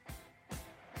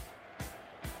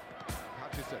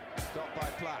Hutchison, stopped by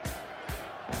Platt.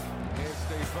 Here's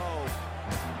Steve Bold.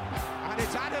 And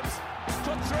it's Adams,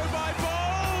 put through by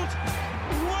Bold!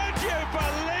 Would you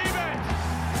believe it?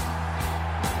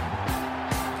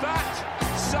 That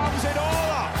sums it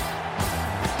all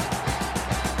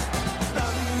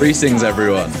up. Greetings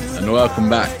everyone, and welcome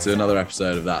back to another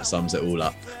episode of That Sums It All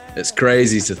Up. It's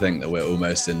crazy to think that we're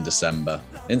almost in December.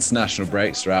 International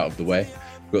breaks are out of the way.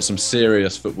 We've got some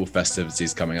serious football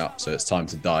festivities coming up, so it's time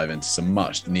to dive into some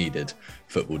much needed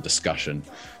football discussion.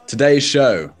 Today's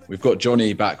show, we've got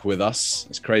Johnny back with us.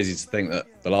 It's crazy to think that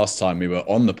the last time we were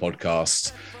on the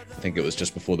podcast, I think it was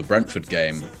just before the Brentford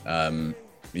game.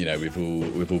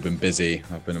 We've all been busy.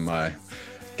 I've been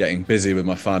getting busy with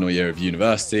my final year of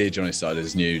university. Johnny started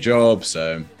his new job,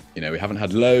 so we haven't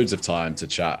had loads of time to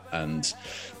chat and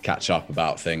catch up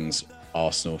about things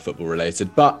Arsenal football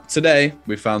related, but today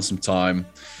we found some time.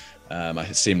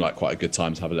 It seemed like quite a good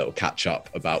time to have a little catch up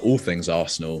about all things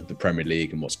Arsenal, the Premier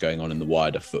League, and what's going on in the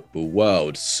wider football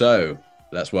world. So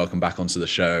let's welcome back onto the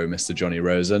show Mr. Johnny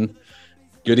Rosen.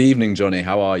 Good evening, Johnny.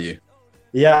 How are you?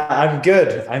 Yeah, I'm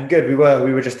good. We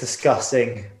were just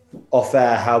discussing off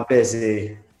air how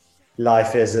busy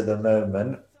life is at the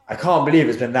moment. I can't believe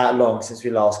it's been that long since we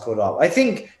last caught up. I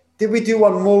think, did we do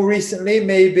one more recently?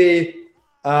 Maybe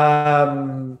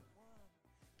after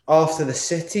the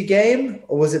City game,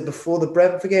 or was it before the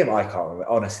Brentford game? I can't remember.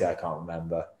 Honestly, I can't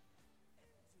remember.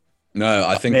 No,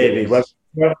 I think maybe when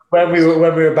we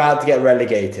were about to get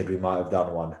relegated, we might have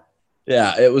done one.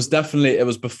 Yeah, it was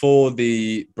before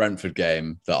the Brentford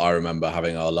game that I remember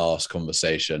having our last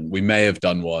conversation. We may have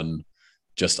done one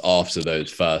just after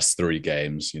those first three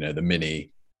games, the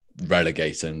mini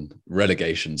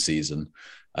relegation season.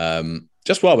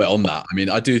 Just while we're on that, I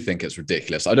mean, I do think it's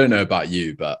ridiculous. I don't know about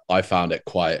you, but I found it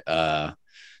quite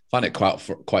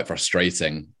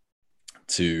frustrating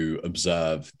to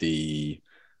observe the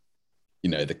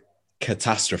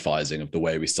catastrophizing of the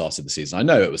way we started the season. I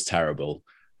know it was terrible,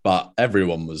 but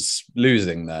everyone was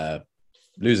losing their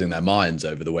minds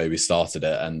over the way we started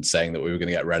it and saying that we were going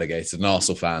to get relegated. And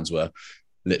Arsenal fans were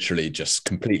literally just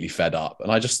completely fed up.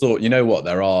 And I just thought, you know what,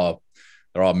 there are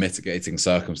mitigating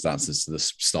circumstances to the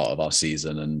start of our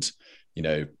season. And,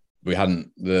 we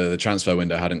hadn't, the transfer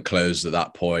window hadn't closed at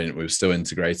that point. We were still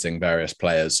integrating various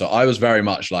players. So I was very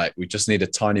much like, we just need a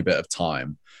tiny bit of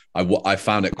time. I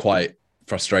found it quite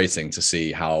frustrating to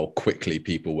see how quickly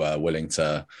people were willing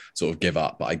to sort of give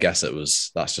up. But I guess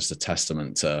that's just a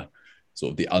testament to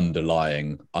sort of the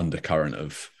underlying undercurrent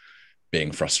of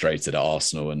being frustrated at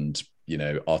Arsenal and,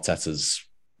 Arteta's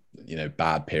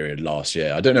bad period last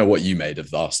year. I don't know what you made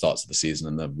of our starts of the season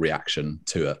and the reaction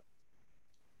to it.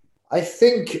 I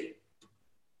think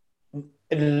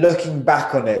looking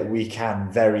back on it, we can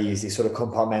very easily sort of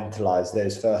compartmentalize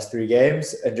those first three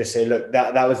games and just say, look,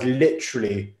 that was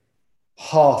literally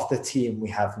half the team we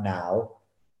have now.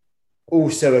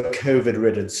 Also a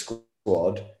COVID-ridden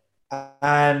squad.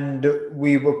 And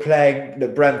we were playing, the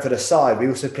Brentford aside, we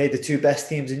also played the two best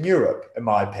teams in Europe, in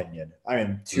my opinion. I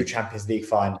mean, two Champions League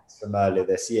finals from earlier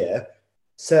this year.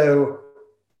 So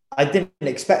I didn't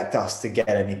expect us to get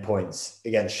any points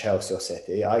against Chelsea or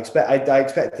City. I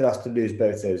expected us to lose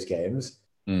both those games.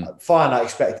 Fine, I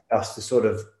expected us to sort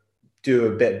of do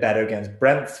a bit better against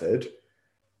Brentford.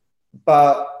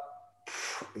 But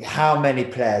how many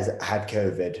players had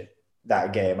COVID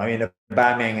that game? I mean,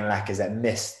 Aubameyang and Lacazette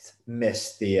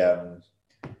missed the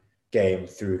game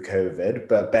through COVID,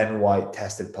 but Ben White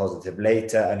tested positive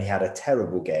later and he had a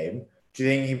terrible game. Do you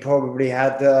think he definitely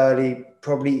had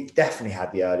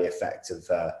the early effects of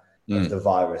the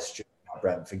virus during that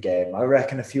Brentford game? I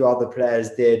reckon a few other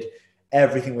players did.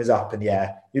 Everything was up in the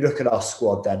air. You look at our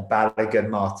squad then, Balogun,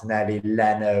 Martinelli,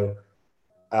 Leno,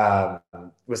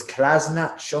 was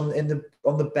Kolasinac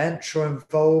on the bench or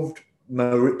involved?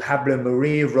 Pablo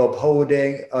Marie, Rob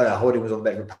Holding. Oh yeah, Holding was on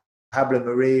the bench. Pablo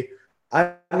Marie.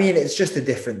 I mean, it's just a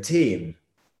different team.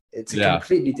 It's a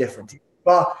completely different team.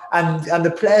 But and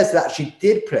the players that actually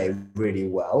did play really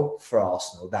well for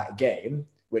Arsenal that game,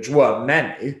 which weren't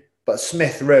many, but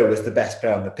Smith Rowe was the best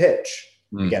player on the pitch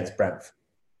against Brentford.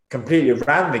 Completely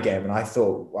ran the game, and I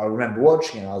remember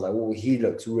watching it, and I was like, "Oh, he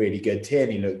looks really good."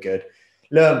 Tierney looked good.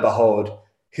 Lo and behold,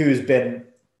 who's been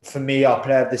for me our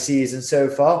player of the season so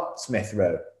far? Smith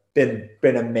Rowe. Been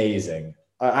amazing.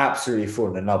 I absolutely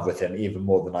fallen in love with him even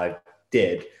more than I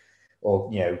did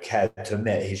or cared to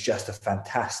admit. He's just a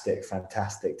fantastic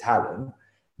talent,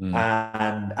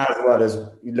 and as well as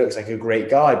he looks like a great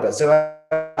guy. But so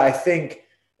I think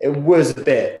it was a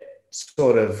bit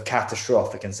sort of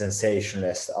catastrophic and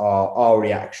sensationalist, our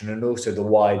reaction, and also the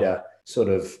wider sort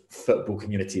of football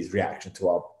community's reaction to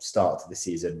our start to the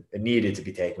season. It needed to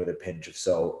be taken with a pinch of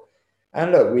salt.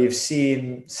 And look, we've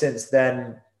seen since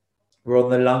then, we're on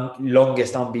the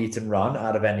longest unbeaten run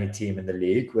out of any team in the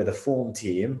league. We're the form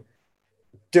team.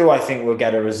 Do I think we'll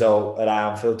get a result at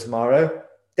Anfield tomorrow?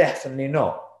 Definitely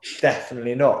not.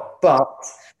 Definitely not. But,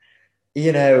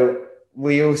 you know,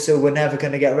 we also were never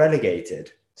going to get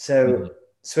relegated. So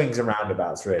swings and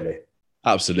roundabouts, really.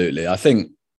 Absolutely. I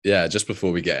think, yeah, just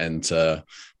before we get into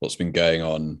what's been going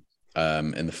on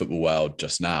in the football world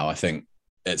just now, I think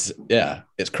it's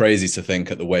crazy to think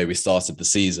at the way we started the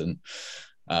season.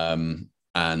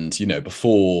 And, you know,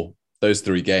 before those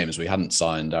 3 games, we hadn't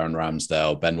signed Aaron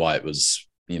Ramsdale. Ben White was,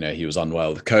 you know, he was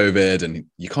unwell with COVID, and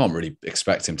you can't really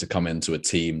expect him to come into a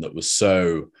team that was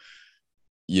so,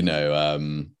 you know, I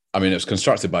mean, it was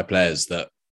constructed by players that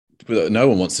no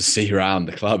one wants to see around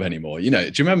the club anymore. You know,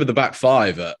 do you remember the back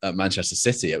 5 at Manchester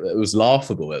City? It was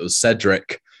laughable. It was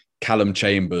Cedric, Callum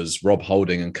Chambers, Rob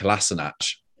Holding, and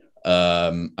Kolasinac,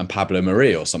 and Pablo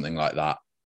Mari or something like that.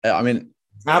 I mean,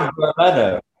 And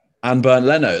Bernd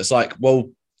Leno. It's like, well,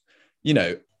 you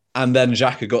know, and then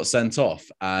Xhaka got sent off,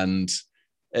 and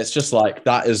it's just like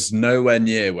that is nowhere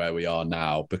near where we are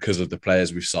now because of the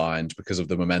players we've signed, because of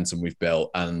the momentum we've built.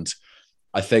 And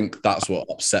I think that's what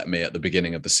upset me at the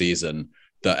beginning of the season,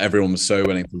 that everyone was so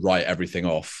willing to write everything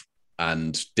off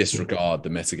and disregard the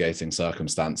mitigating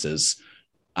circumstances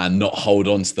and not hold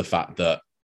on to the fact that,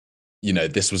 you know,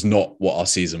 this was not what our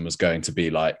season was going to be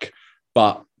like.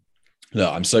 But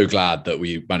look, I'm so glad that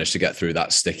we managed to get through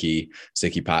that sticky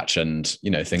patch, and,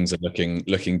 you know, things are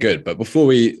looking good. But before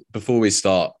we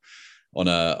start on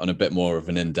a bit more of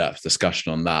an in-depth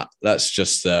discussion on that, let's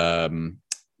just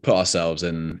put ourselves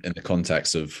in the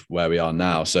context of where we are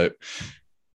now. So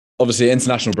obviously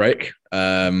international break,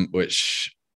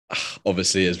 which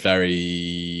obviously is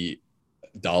very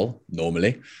dull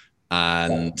normally.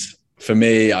 And for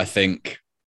me, I think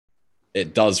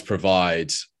it does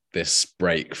provide this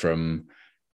break from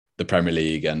the Premier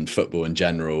League and football in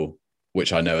general,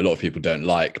 which I know a lot of people don't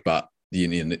like, but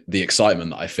the excitement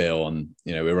that I feel on,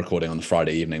 you know, we're recording on the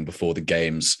Friday evening before the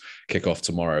games kick off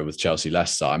tomorrow with Chelsea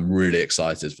Leicester. I'm really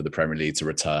excited for the Premier League to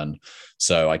return.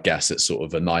 So I guess it's sort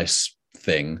of a nice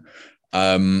thing.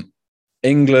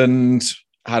 England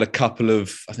had a couple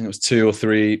of, I think it was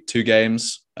 2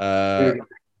 games.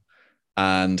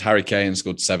 And Harry Kane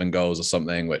scored 7 goals or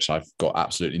something, which I've got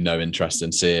absolutely no interest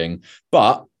in seeing.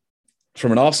 But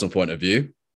from an Arsenal point of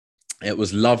view, it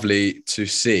was lovely to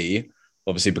see.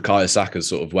 Obviously, Bukayo Saka's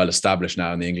sort of well established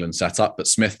now in the England setup, but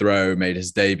Smith Rowe made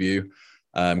his debut,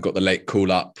 got the late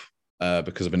call up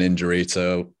because of an injury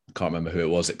to, I can't remember who it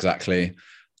was exactly.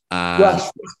 And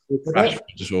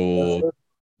Rashford,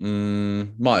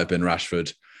 might have been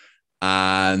Rashford.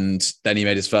 And then he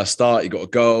made his first start. He got a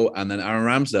goal, and then Aaron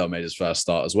Ramsdale made his first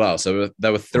start as well. So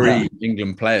there were 3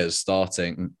 England players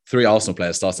starting, 3 Arsenal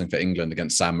players starting for England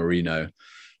against San Marino.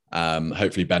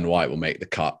 Hopefully Ben White will make the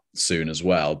cut soon as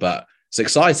well. But it's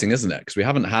exciting, isn't it? Because we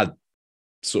haven't had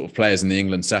sort of players in the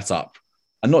England setup,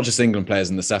 and not just England players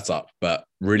in the setup, but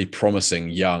really promising,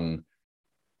 young,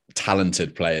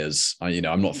 talented players. You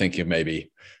know, I'm not thinking of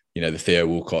maybe, you know, the Theo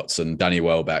Walcotts and Danny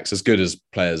Welbecks, as good as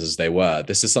players as they were.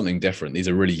 This is something different. These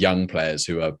are really young players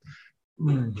who are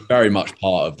very much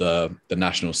part of the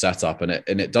national setup, and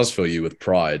it does fill you with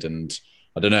pride. And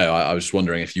I don't know, I was just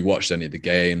wondering if you watched any of the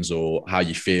games or how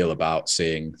you feel about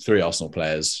seeing 3 Arsenal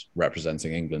players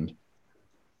representing England.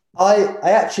 I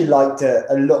actually liked it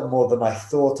a lot more than I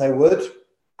thought I would,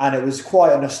 and it was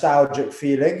quite a nostalgic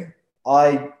feeling.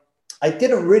 I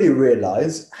didn't really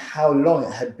realise how long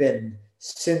it had been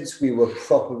since we were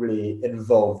properly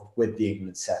involved with the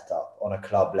England setup on a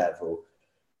club level.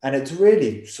 And it's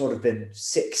really sort of been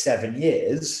 6-7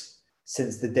 years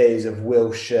since the days of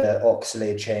Wilshere,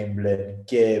 Oxlade-Chamberlain,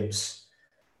 Gibbs.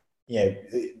 You know,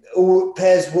 all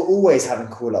players were always having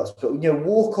call-ups, but, you know,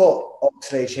 Walcott,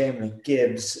 Oxlade-Chamberlain,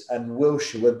 Gibbs and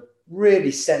Wilshere were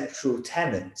really central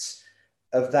tenants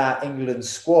of that England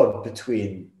squad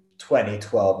between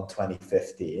 2012 and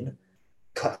 2015.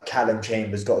 Callum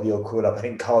Chambers got the odd call-up. I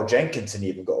think Carl Jenkinson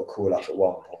even got a call-up at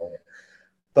one point.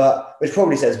 But which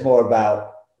probably says more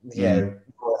about, you know,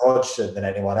 Hodgson than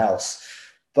anyone else.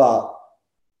 But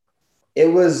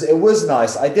it was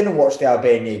nice. I didn't watch the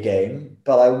Albania game,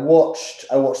 but I watched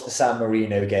the San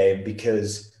Marino game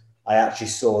because I actually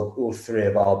saw all 3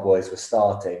 of our boys were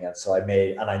starting, and so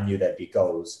I knew there'd be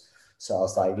goals. So I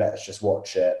was like, let's just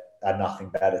watch it. I had nothing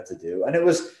better to do, and it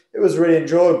was really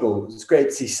enjoyable. It was great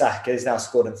to see Saka. He's now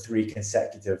scored in 3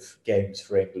 consecutive games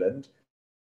for England.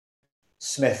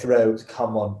 Smith Rowe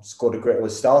scored a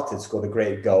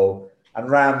great goal. And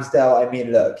Ramsdale, I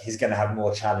mean, look, he's going to have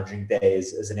more challenging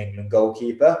days as an England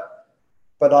goalkeeper.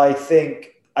 But I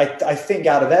think out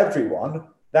of everyone,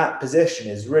 that position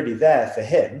is really there for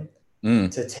him to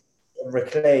take and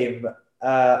reclaim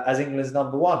as England's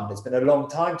number one. It's been a long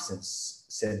time since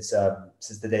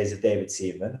the days of David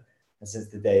Seaman and since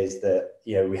the days that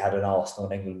we had an Arsenal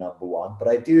and England number one. But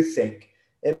I do think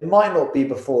it might not be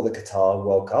before the Qatar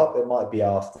World Cup. It might be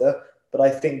after. But I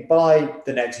think by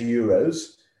the next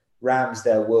Euros,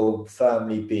 Ramsdale will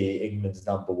firmly be England's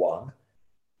number one.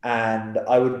 And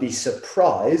I would be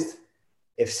surprised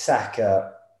if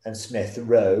Saka and Smith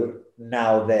Rowe,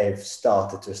 now they've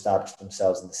started to establish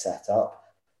themselves in the setup,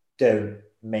 don't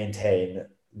maintain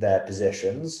their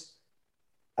positions.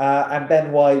 And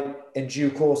Ben White, in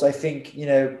due course, I think,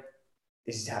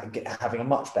 is having a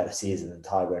much better season than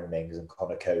Tyrone Mings and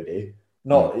Connor Cody.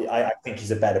 I think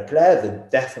he's a better player than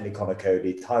definitely Connor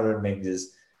Cody. Tyrone Mings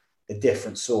is a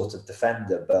different sort of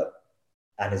defender,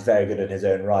 and is very good in his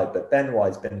own right. But Ben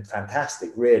White's been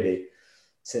fantastic, really,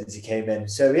 since he came in.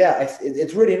 So, yeah,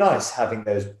 it's really nice having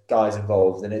those guys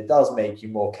involved, and it does make you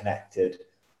more connected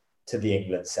to the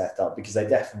England setup, because I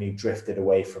definitely drifted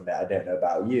away from it. I don't know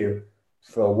about you,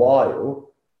 for a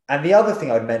while. And the other thing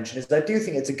I'd mention is I do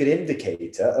think it's a good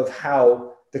indicator of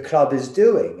how the club is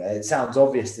doing. It sounds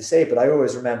obvious to say, but I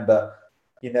always remember,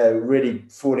 really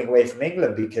falling away from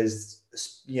England because,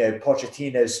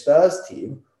 Pochettino's Spurs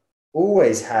team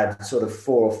always had sort of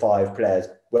 4 or 5 players,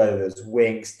 whether it was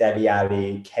Winks, Dele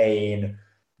Alli, Kane,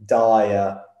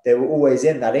 Dyer. They were always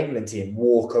in that England team.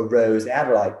 Walker, Rose, they had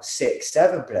like 6,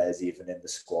 7 players even in the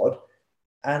squad.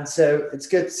 And so it's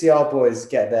good to see our boys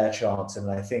get their chance, and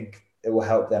I think it will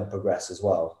help them progress as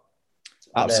well.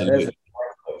 Absolutely.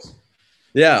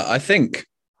 Yeah, I think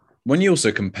when you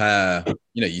also compare,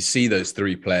 you see those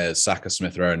 3 players, Saka,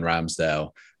 Smith Rowe and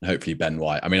Ramsdale, and hopefully Ben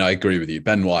White. I mean, I agree with you.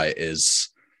 Ben White is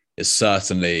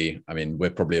certainly, I mean,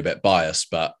 we're probably a bit biased,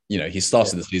 but, he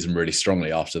started the season really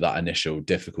strongly after that initial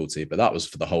difficulty, but that was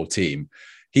for the whole team.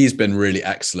 He's been really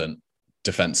excellent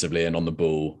defensively and on the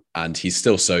ball, and he's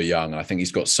still so young. And I think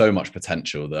he's got so much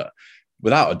potential that,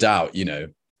 without a doubt,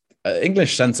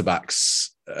 English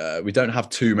centre-backs, we don't have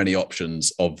too many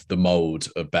options of the mould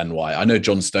of Ben White. I know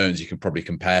John Stones, you can probably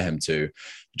compare him to.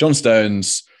 John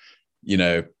Stones,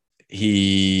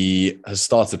 he has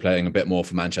started playing a bit more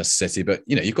for Manchester City, but,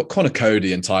 you've got Connor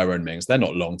Cody and Tyrone Mings. They're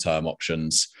not long-term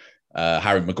options.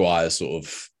 Harry Maguire sort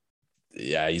of,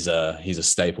 he's a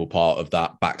staple part of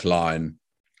that back line.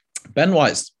 Ben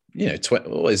White's,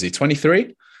 what is he,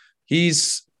 23? He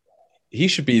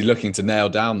should be looking to nail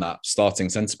down that starting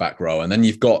centre-back role. And then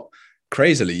you've got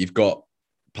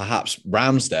perhaps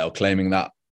Ramsdale claiming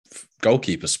that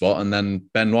goalkeeper spot, and then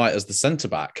Ben White as the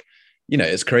centre-back.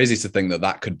 It's crazy to think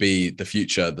that could be the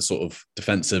future, the sort of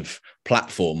defensive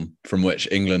platform from which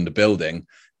England are building,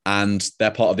 and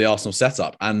they're part of the Arsenal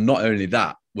setup. And not only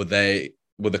that, were the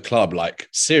club like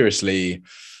seriously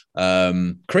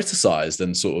criticised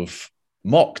and sort of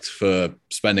mocked for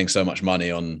spending so much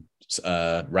money on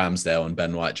Ramsdale and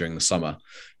Ben White during the summer.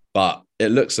 But it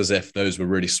looks as if those were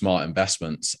really smart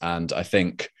investments. And I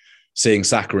think seeing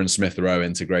Saka and Smith Rowe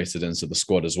integrated into the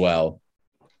squad as well,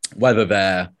 whether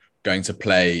they're going to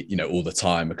play, all the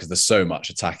time, because there's so much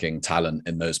attacking talent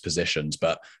in those positions.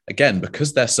 But again,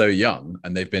 because they're so young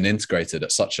and they've been integrated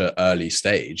at such an early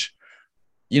stage,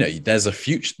 there's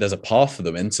a path for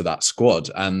them into that squad.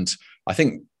 And I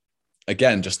think,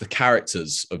 again, just the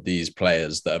characters of these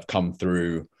players that have come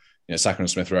through, Saka and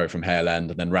Smith Rowe from Hale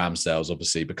End, and then Ramsdale's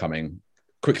obviously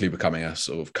quickly becoming a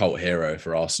sort of cult hero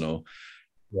for Arsenal.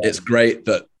 Yeah. It's great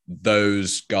that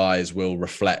those guys will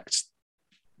reflect,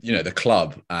 the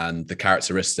club and the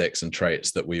characteristics and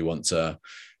traits that we want to,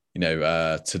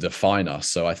 to define us.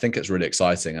 So I think it's really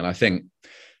exciting. And I think,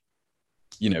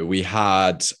 we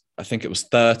had, I think it was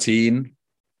 13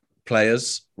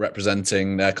 players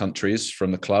representing their countries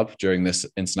from the club during this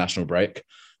international break.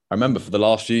 I remember for the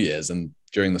last few years and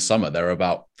during the summer, there were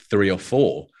about 3 or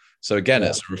 4. So again,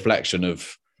 It's a reflection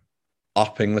of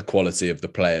upping the quality of the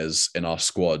players in our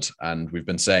squad. And we've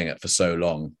been saying it for so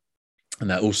long. And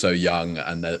they're also young,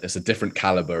 and it's a different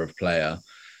caliber of player.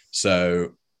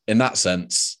 So in that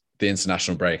sense, the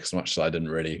international break, as much as I didn't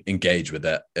really engage with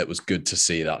it, it was good to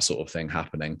see that sort of thing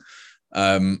happening.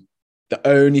 The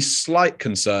only slight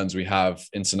concerns we have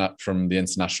from the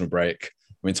international break,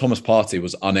 I mean, Thomas Partey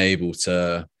was unable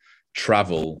to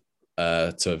travel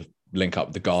to link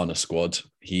up the Ghana squad.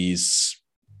 I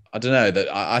don't know,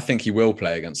 I think he will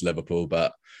play against Liverpool,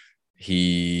 but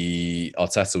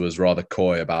Arteta was rather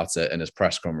coy about it in his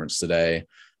press conference today.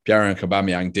 Pierre-Emerick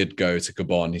Aubameyang did go to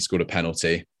Gabon. He scored a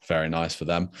penalty. Very nice for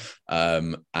them.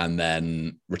 And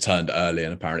then returned early,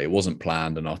 and apparently it wasn't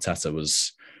planned. And Arteta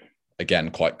was,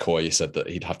 again, quite coy. He said that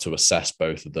he'd have to assess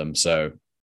both of them. So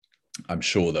I'm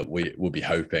sure that we will be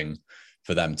hoping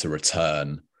for them to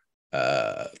return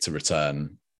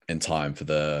in time for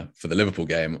the Liverpool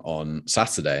game on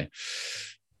Saturday.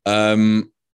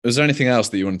 Was there anything else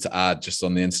that you wanted to add just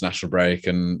on the international break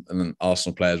and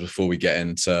Arsenal players before we get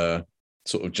into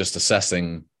sort of just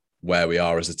assessing where we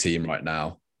are as a team right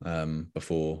now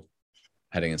before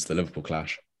heading into the Liverpool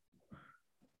clash?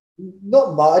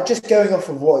 Not much. Just going off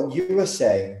of what you were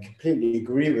saying, completely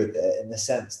agree with it in the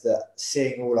sense that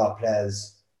seeing all our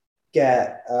players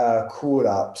get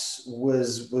call-ups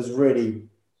was really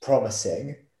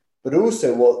promising. But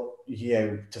also what,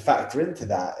 to factor into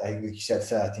that, I think you said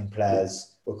 13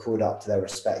 players were called up to their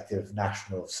respective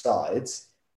national sides.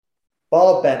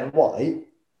 Bar Ben White,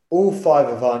 all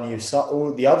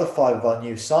the other 5 of our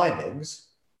new signings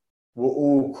were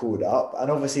all called up.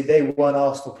 And obviously they weren't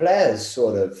Arsenal players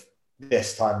sort of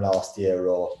this time last year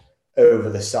or over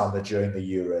the summer during the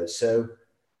Euros. So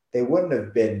they wouldn't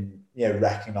have been,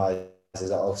 recognised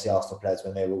as obviously Arsenal players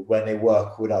when they were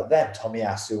called up then.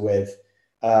 Tomiyasu with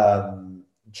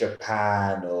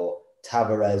Japan, or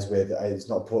Tavares with, it's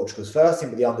not Portugal's first team,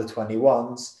 but the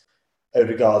under-21s.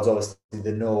 Odegaard's obviously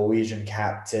the Norwegian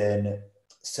captain.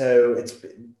 So it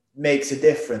makes a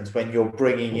difference when you're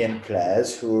bringing in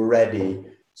players who already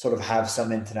sort of have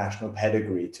some international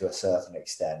pedigree to a certain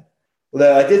extent.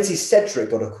 Although I did see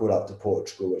Cedric got a call up to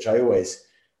Portugal, which I always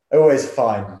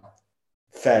find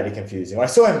fairly confusing. I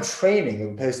saw him training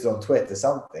and posted on Twitter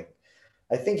something.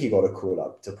 I think he got a call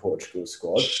up to Portugal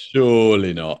squad.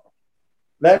 Surely not.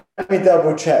 Let me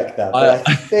double check that. But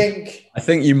I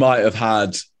think you might have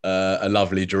had a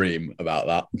lovely dream about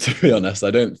that. To be honest,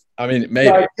 maybe.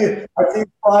 I do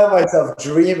find myself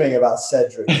dreaming about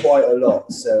Cedric quite a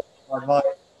lot, so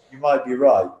you might be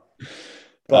right.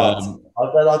 But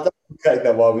I'll double check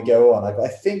that while we go on.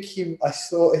 I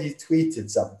saw he tweeted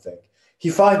something. He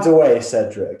finds a way,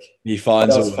 Cedric. He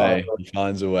finds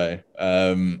a way.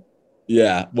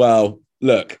 Yeah. Well,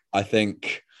 look, I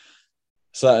think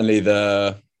certainly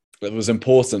it was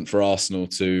important for Arsenal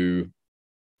to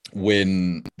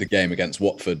win the game against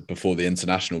Watford before the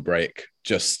international break,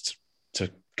 just to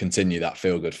continue that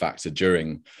feel-good factor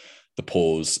during the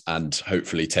pause and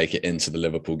hopefully take it into the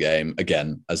Liverpool game.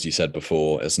 Again, as you said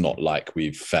before, it's not like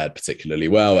we've fared particularly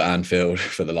well at Anfield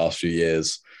for the last few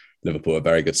years. Liverpool are a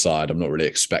very good side. I'm not really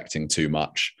expecting too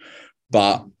much.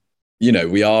 But,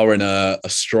 we are in a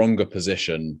stronger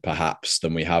position perhaps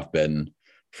than we have been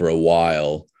for a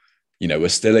while. We're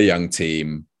still a young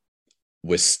team.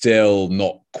 We're still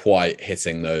not quite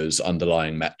hitting those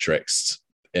underlying metrics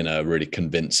in a really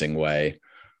convincing way.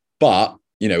 But,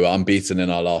 we're unbeaten in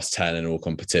our last 10 in all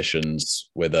competitions.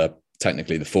 We're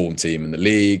technically the form team in the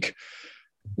league.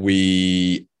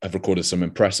 We have recorded some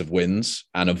impressive wins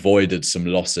and avoided some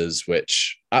losses,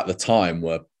 which at the time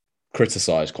were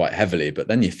criticised quite heavily. But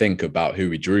then you think about who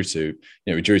we drew to.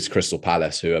 We drew to Crystal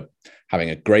Palace, who are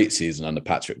having a great season under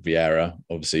Patrick Vieira,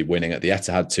 obviously winning at the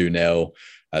Etihad 2-0.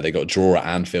 They got a draw at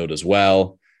Anfield as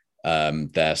well.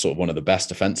 They're sort of one of the best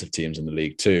defensive teams in the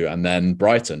league too. And then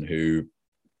Brighton, who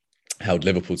held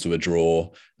Liverpool to a draw,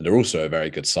 and they're also a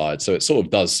very good side. So it sort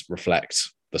of does reflect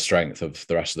the strength of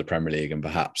the rest of the Premier League, and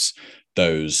perhaps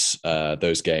those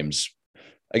games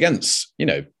against,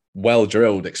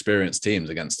 well-drilled, experienced teams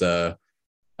against a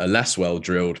less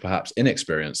well-drilled, perhaps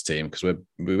inexperienced team, because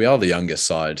we are the youngest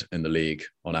side in the league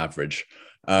on average.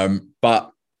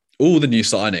 But all the new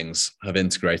signings have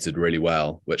integrated really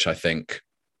well, which I think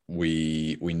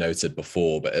we noted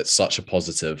before, but it's such a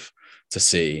positive to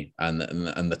see, and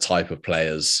the type of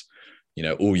players,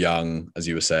 all young, as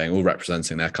you were saying, all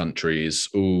representing their countries,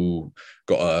 all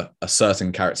got a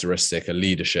certain characteristic, a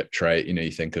leadership trait.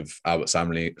 You think of Albert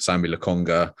Sambi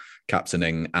Lokonga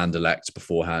captaining Anderlecht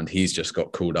beforehand. He's just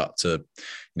got called up to,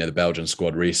 the Belgian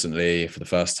squad recently for the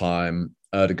first time.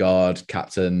 Odegaard,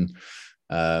 captain,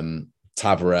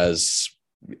 Tavares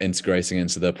integrating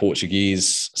into the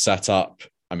Portuguese setup.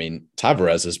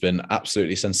 Tavares has been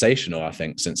absolutely sensational, I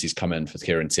think, since he's come in for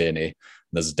Kieran Tierney.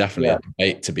 There's definitely a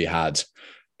debate to be had,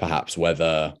 perhaps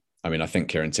whether, I think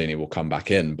Kieran Tierney will come back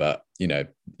in, but,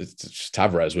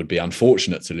 Tavares would be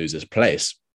unfortunate to lose his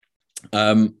place.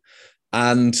 And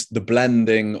the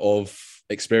blending of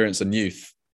experience and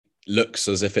youth looks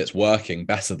as if it's working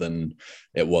better than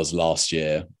it was last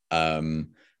year. And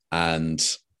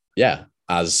yeah,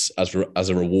 as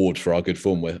a reward for our good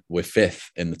form, we're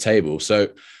fifth in the table. So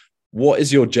what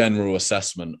is your general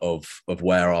assessment of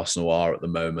where Arsenal are at the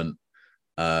moment?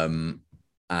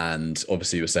 And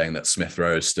obviously you were saying that Smith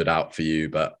Rowe stood out for you,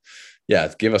 but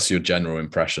yeah, give us your general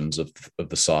impressions of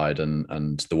the side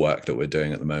and the work that we're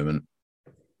doing at the moment.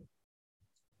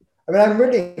 I mean, I'm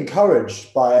really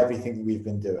encouraged by everything we've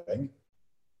been doing.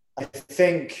 I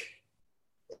think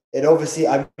it obviously,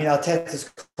 I mean, Arteta's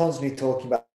constantly talking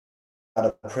about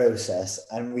a process,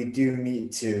 and we do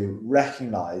need to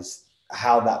recognize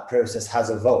how that process has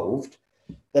evolved.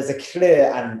 There's a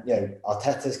clear, and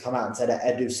Arteta's come out and said it,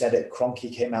 Edu said it,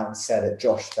 Kroenke came out and said it,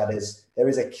 Josh, there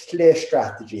is a clear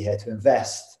strategy here to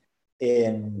invest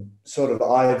in sort of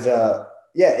either,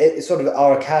 it's sort of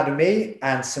our academy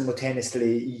and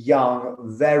simultaneously young,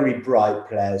 very bright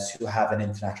players who have an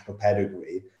international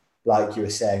pedigree, like you were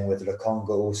saying with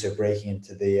Lokonga also breaking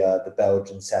into the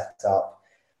Belgian setup.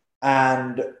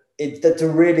 And that's a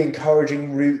really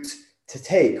encouraging route to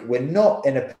take. We're not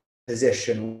in a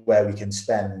position where we can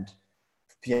spend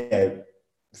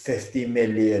 50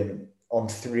 million on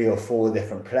 3 or 4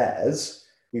 different players.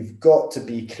 We've got to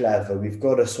be clever. We've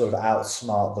got to sort of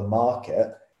outsmart the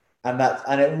market. And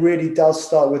it really does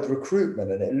start with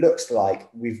recruitment. And it looks like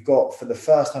we've got, for the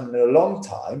first time in a long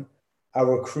time,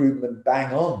 our recruitment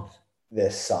bang on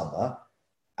this summer.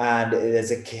 And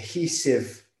there's a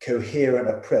cohesive, coherent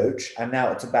approach. And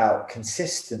now it's about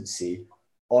consistency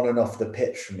on and off the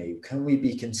pitch for me. Can we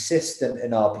be consistent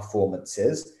in our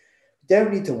performances? We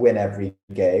don't need to win every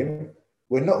game.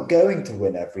 We're not going to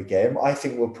win every game. I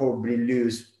think we'll probably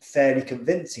lose fairly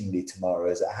convincingly tomorrow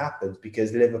as it happens,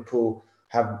 because Liverpool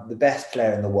have the best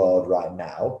player in the world right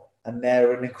now, and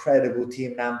they're an incredible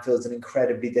team. Anfield's an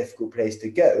incredibly difficult place to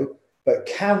go. But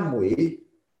can we,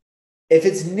 if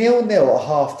it's 0-0 at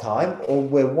half-time or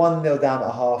we're 1-0 down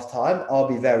at half-time, I'll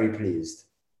be very pleased.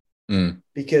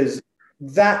 Because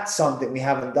that's something we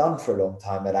haven't done for a long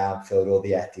time at Anfield or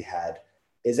the Etihad,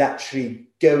 is actually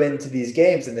go into these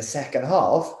games in the second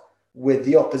half with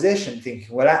the opposition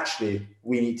thinking, well, actually,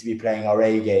 we need to be playing our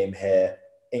A game here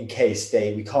in case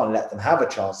we can't let them have a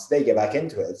chance. They get back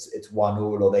into it. It's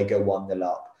 1-1 or they go 1-0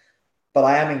 up. But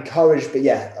I am encouraged. But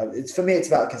for me, it's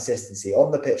about consistency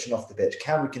on the pitch and off the pitch.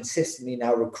 Can we consistently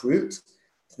now recruit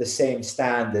to the same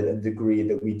standard and degree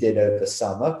that we did over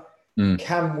summer?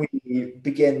 Can we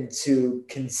begin to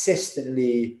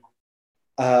consistently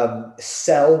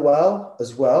sell well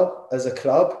as a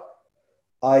club?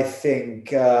 I think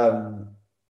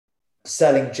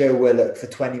selling Joe Willock for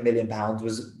 £20 million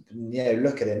was,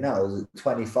 look at it now, it was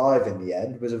 25 in the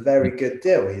end, was a very good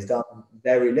deal. He's done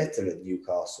very little at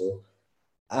Newcastle.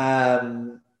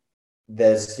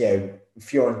 There's,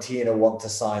 Fiorentina want to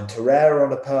sign Torreira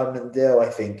on a permanent deal. I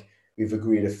think we've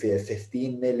agreed a fee of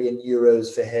 15 million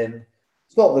euros for him.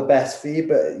 It's not the best fee,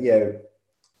 but,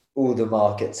 all the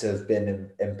markets have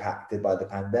been impacted by the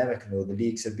pandemic and all the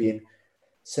leagues have been.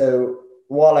 So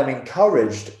while I'm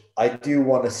encouraged, I do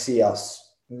want to see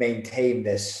us maintain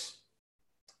this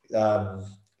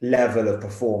level of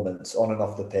performance on and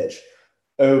off the pitch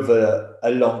over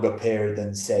a longer period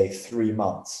than, say, 3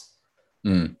 months.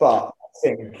 But I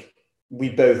think we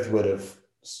both would have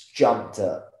jumped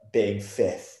at being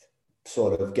 5th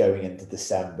sort of going into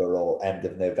December or end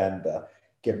of November,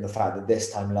 given the fact that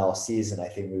this time last season, I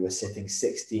think we were sitting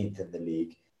 16th in the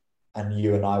league. And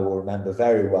you and I will remember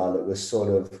very well, it was sort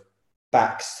of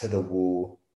backs to the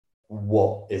wall.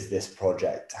 What is this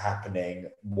project happening?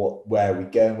 Where are we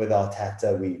going with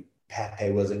Arteta?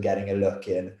 Pepe wasn't getting a look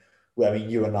in. I mean,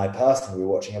 you and I personally, we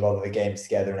were watching a lot of the games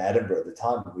together in Edinburgh at the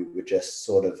time. We were just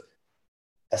sort of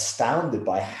astounded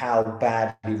by how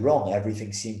badly wrong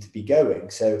everything seemed to be going.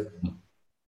 So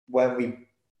when we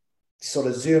sort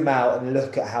of zoom out and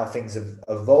look at how things have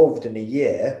evolved in a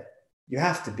year, you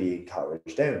have to be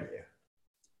encouraged, don't you?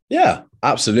 Yeah,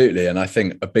 absolutely. And I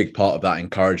think a big part of that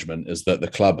encouragement is that the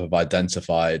club have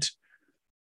identified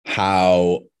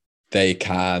how they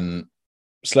can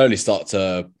slowly start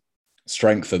to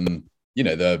strengthen,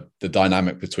 the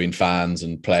dynamic between fans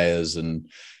and players and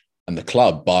the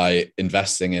club by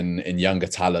investing in younger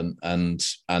talent and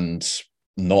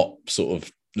not sort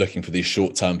of looking for these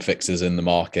short-term fixes in the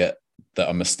market that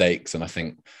are mistakes. And I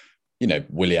think,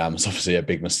 Willian was obviously a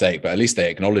big mistake, but at least they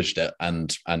acknowledged it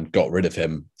and got rid of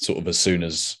him sort of as soon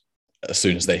as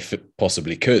they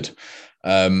possibly could.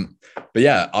 But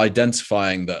yeah,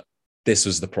 identifying that this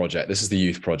was the project, this is the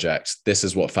youth project, this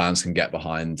is what fans can get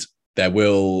behind. There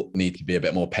will need to be a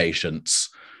bit more patience.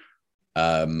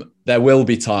 There will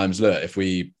be times, look, if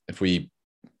we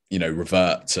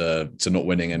revert to not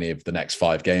winning any of the next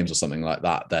 5 games or something like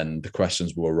that, then the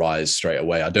questions will arise straight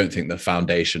away. I don't think the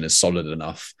foundation is solid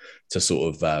enough to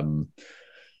sort of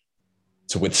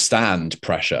to withstand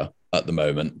pressure at the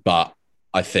moment. But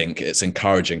I think it's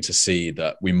encouraging to see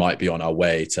that we might be on our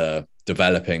way to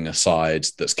developing a side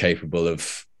that's capable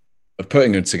of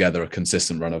putting together a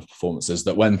consistent run of performances,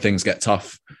 that when things get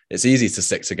tough, it's easy to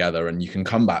stick together and you can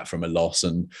come back from a loss.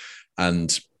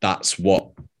 And that's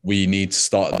what we need to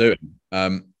start doing.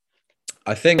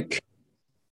 I think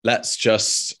let's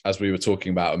just, as we were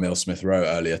talking about Emil Smith-Rowe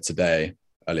earlier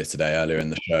in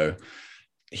the show,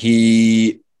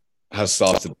 he has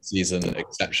started the season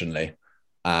exceptionally.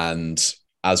 And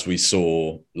as we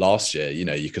saw last year,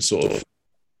 you could sort of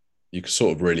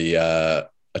really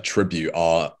attribute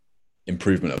our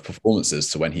improvement of performances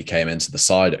to when he came into the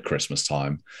side at Christmas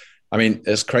time. I mean,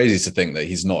 it's crazy to think that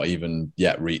he's not even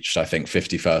yet reached, I think,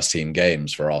 50 first team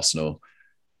games for Arsenal.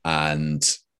 And,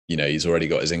 he's already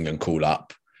got his England call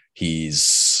up.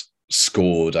 He's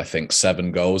scored, I think,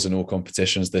 7 goals in all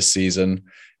competitions this season.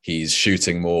 He's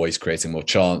shooting more. He's creating more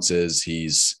chances.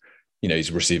 He's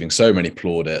receiving so many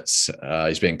plaudits.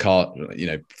 He's being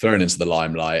thrown into the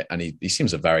limelight, and he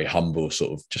seems a very humble,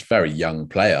 sort of just very young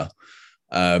player.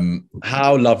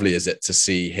 How lovely is it to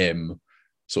see him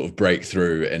sort of break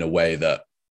through in a way that,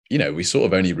 we sort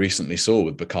of only recently saw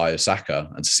with Bukayo Saka,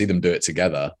 and to see them do it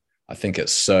together, I think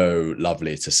it's so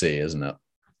lovely to see, isn't it?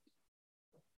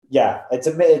 Yeah,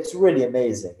 it's really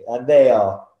amazing. And they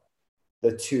are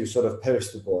the two sort of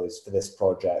poster boys for this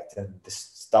project and the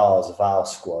stars of our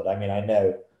squad. I mean, I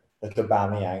know that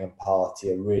Aubameyang and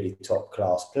Partey are really top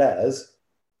class players,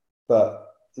 but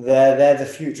they're the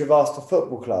future of Arsenal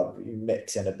Football Club. You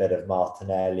mix in a bit of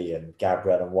Martinelli and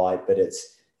Gabriel and White, but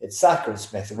it's Saka and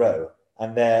Smith-Rowe,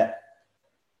 and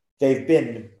they've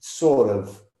been sort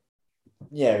of,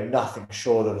 nothing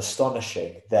short of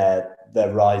astonishing, their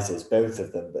rises, both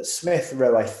of them. But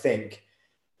Smith-Rowe, I think,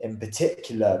 in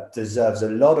particular, deserves a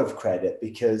lot of credit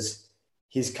because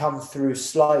he's come through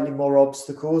slightly more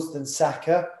obstacles than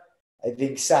Saka. I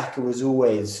think Saka was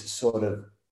always sort of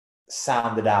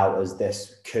sounded out as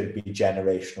this could be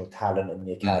generational talent in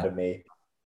the academy.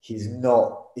 He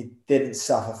didn't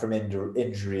suffer from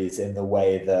injuries in the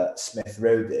way that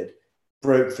Smith-Rowe did.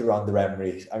 Broke through under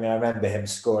Emery. I mean, I remember him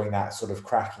scoring that sort of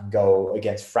cracking goal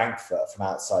against Frankfurt from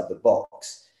outside the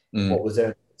box, what was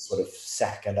only sort of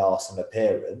second Arsenal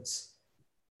appearance,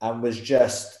 and was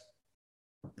just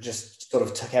sort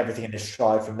of took everything in his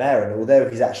stride from there. And although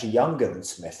he's actually younger than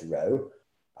Smith-Rowe,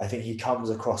 I think he comes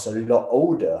across a lot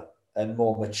older and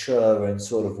more mature and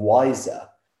sort of wiser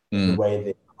in the way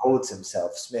that he holds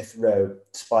himself. Smith-Rowe,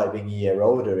 despite being a year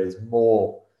older, is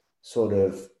more sort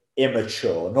of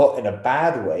immature, not in a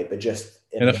bad way, but just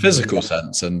in a physical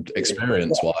sense and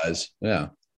experience-wise. Yeah.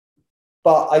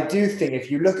 But I do think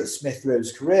if you look at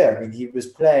Smith-Rowe's career, I mean, he was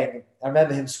playing, I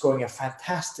remember him scoring a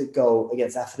fantastic goal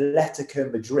against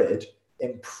Atletico Madrid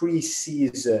in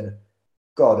pre-season.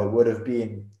 God, it would have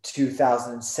been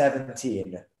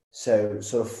 2017. So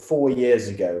sort of 4 years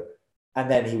ago. And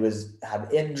then he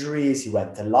had injuries. He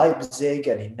went to Leipzig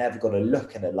and he never got a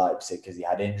look in at Leipzig because he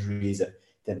had injuries and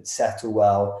didn't settle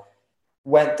well.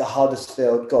 Went to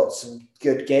Huddersfield, got some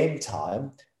good game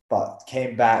time, but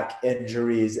came back,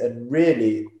 injuries, and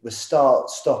really was stop.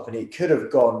 And it could have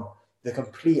gone the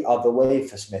complete other way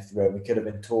for Smith-Rowe. We could have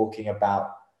been talking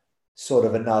about sort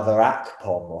of another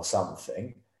Akpom or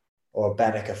something, or a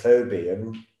Benicophobe.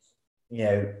 And,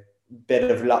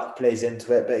 bit of luck plays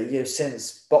into it. But,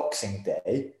 since Boxing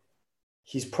Day,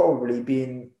 he's probably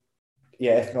been,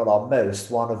 if not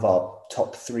one of our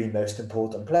top 3 most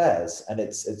important players. And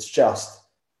it's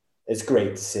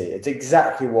great to see. It's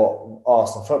exactly what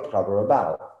Arsenal Football Club are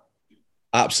about.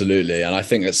 Absolutely. And I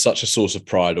think it's such a source of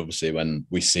pride, obviously, when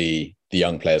we see the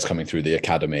young players coming through the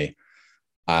academy,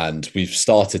 and we've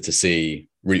started to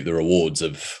reap the rewards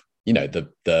of,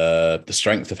 the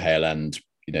strength of Hale End,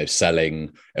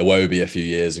 selling Iwobi a few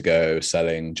years ago,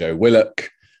 selling Joe Willock,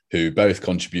 who both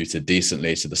contributed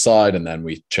decently to the side, and then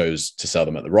we chose to sell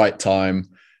them at the right time.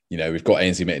 We've got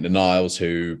Ainsley Maitland-Niles,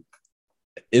 who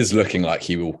is looking like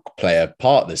he will play a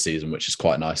part this season, which is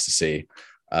quite nice to see.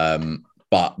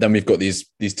 But then we've got these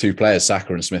 2 players,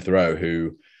 Saka and Smith-Rowe,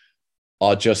 who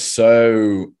are just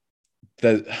they're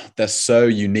so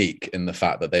unique in the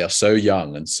fact that they are so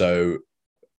young and so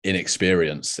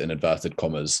inexperienced, in inverted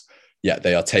commas, yet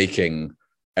they are taking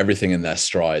everything in their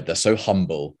stride. They're so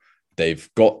humble. They've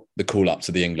got the call up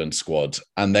to the England squad,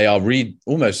 and they are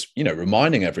almost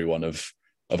reminding everyone of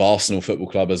Arsenal Football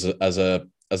Club as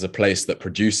a place that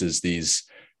produces these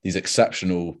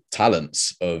exceptional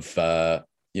talents of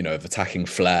attacking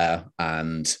flair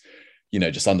and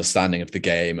just understanding of the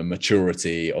game and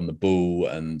maturity on the ball,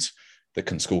 and that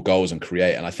can score goals and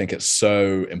create. And I think it's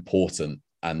so important,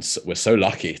 and we're so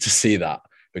lucky to see that,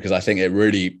 because I think it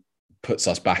really puts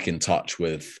us back in touch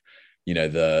with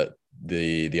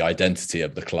the identity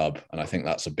of the club. And I think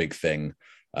that's a big thing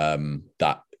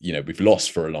that, we've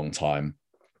lost for a long time.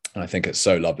 And I think it's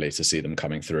so lovely to see them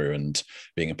coming through and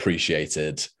being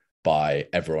appreciated by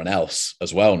everyone else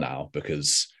as well now,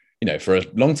 because, for a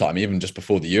long time, even just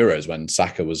before the Euros, when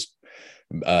Saka was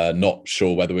not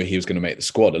sure whether he was going to make the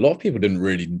squad, a lot of people didn't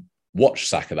really watch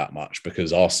Saka that much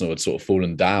because Arsenal had sort of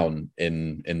fallen down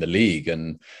in the league.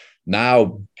 And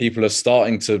now people are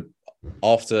starting to,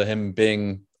 after him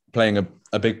playing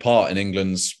a big part in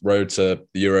England's road to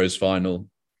the Euros final,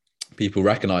 people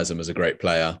recognise him as a great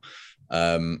player.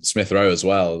 Smith Rowe as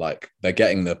well, like they're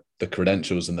getting the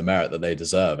credentials and the merit that they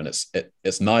deserve. And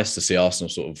it's nice to see Arsenal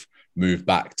sort of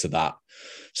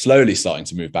slowly starting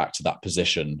to move back to that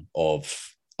position of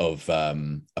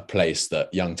a place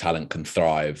that young talent can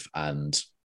thrive and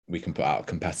we can put out a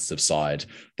competitive side.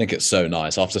 I think it's so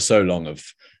nice after so long of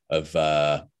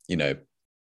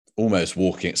almost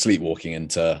sleepwalking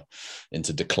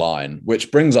into decline,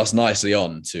 which brings us nicely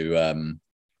on to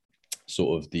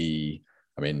sort of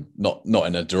not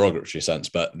in a derogatory sense,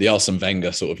 but the Arsene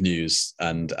Wenger sort of news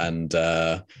and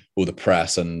all the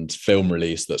press and film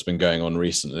release that's been going on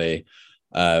recently.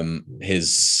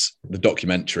 The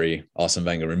documentary Arsene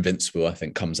Wenger Invincible, I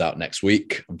think, comes out next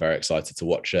week. I'm very excited to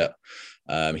watch it.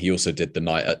 He also did the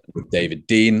night with David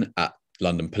Dean at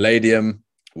London Palladium,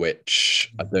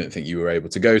 which I don't think you were able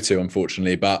to go to,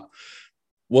 unfortunately. But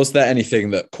was there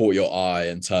anything that caught your eye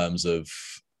in terms of,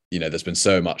 there's been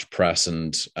so much press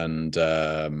and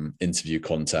interview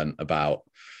content about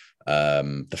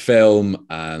the film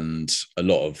and a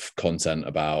lot of content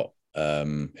about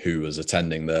who was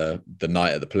attending the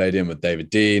night at the Palladium with David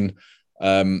Dean.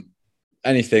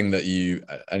 Anything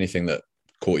that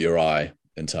caught your eye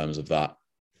in terms of that?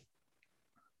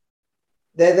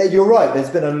 You're right. There's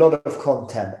been a lot of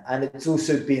content, and it's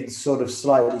also been sort of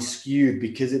slightly skewed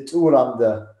because it's all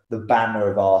under the banner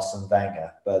of Arsene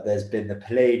Wenger. But there's been the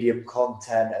Palladium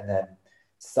content, and then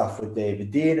stuff with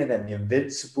David Dean, and then the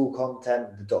Invincible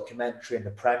content, the documentary, and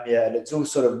the premiere, and it's all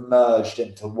sort of merged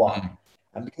into one.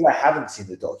 And because I haven't seen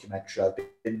the documentary, I've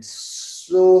been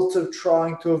sort of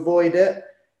trying to avoid it.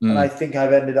 And I think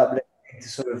I've ended up listening to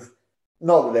sort of,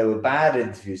 not that they were bad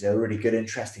interviews, they were really good,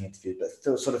 interesting interviews,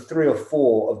 but sort of 3 or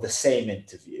 4 of the same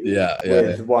interview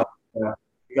with one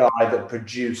guy that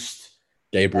produced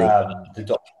Gabriel, the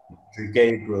documentary,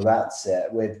 Gabriel, that's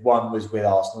it. One was with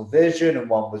Arsenal Vision, and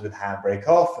one was with Handbrake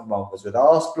Off, and one was with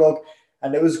Arsblog.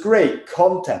 And it was great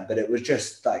content, but it was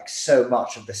just like so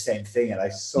much of the same thing. And I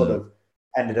sort of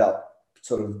ended up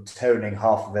sort of toning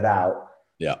half of it out.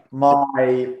 Yeah.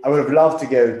 I would have loved to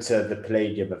go to the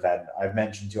Palladium event. I've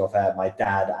mentioned to you off air, my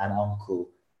dad and uncle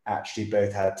actually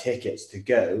both had tickets to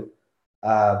go,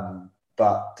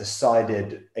 but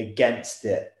decided against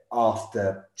it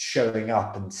after showing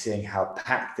up and seeing how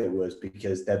packed it was,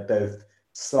 because they're both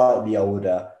slightly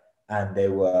older and they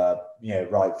were,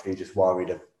 rightfully just worried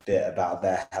a bit about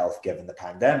their health given the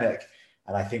pandemic.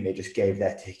 And I think they just gave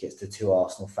their tickets to 2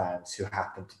 Arsenal fans who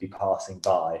happened to be passing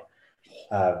by,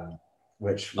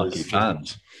 which was lucky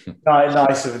fans.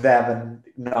 Nice of them and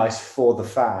nice for the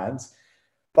fans.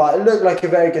 But it looked like a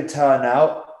very good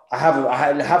turnout. I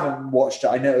haven't watched it.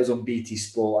 I know it was on BT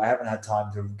Sport. I haven't had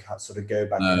time to sort of go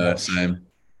back and watch same.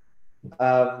 it.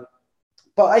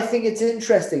 But I think it's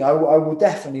interesting. I will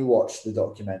definitely watch the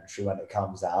documentary when it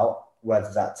comes out,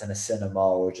 whether that's in a cinema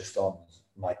or just on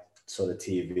my sort of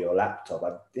TV or laptop.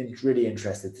 I'm really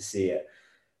interested to see it.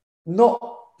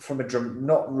 Not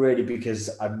really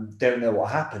because I don't know what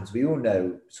happens. We all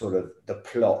know sort of the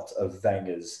plot of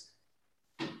Wenger's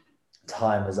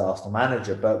time as Arsenal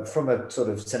manager, but from a sort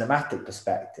of cinematic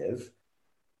perspective,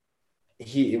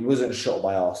 it wasn't shot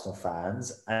by Arsenal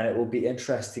fans, and it will be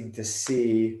interesting to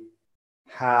see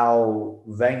how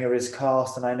Wenger is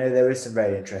cast. And I know there is some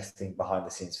very interesting behind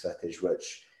the scenes footage,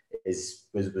 which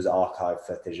was archived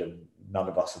footage, and none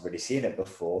of us have really seen it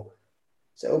before.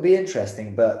 So it'll be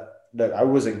interesting. But look, I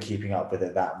wasn't keeping up with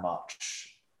it that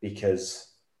much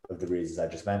because of the reasons I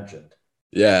just mentioned.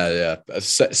 Yeah.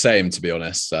 Same, to be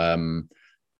honest.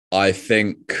 I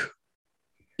think,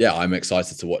 I'm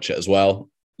excited to watch it as well.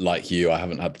 Like you, I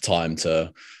haven't had the time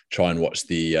to try and watch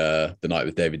the night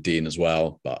with David Dean as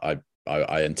well, but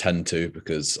I intend to,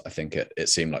 because I think it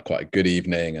seemed like quite a good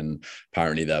evening, and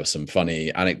apparently there were some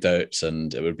funny anecdotes,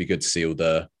 and it would be good to see all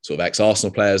the sort of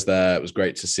ex-Arsenal players there. It was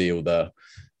great to see all the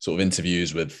sort of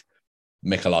interviews with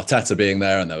Mikel Arteta being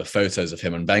there, and there were photos of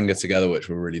him and Wenger together, which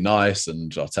were really nice.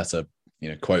 And Arteta,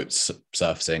 quotes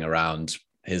surfacing around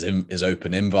his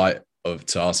open invite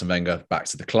to Arsene Wenger back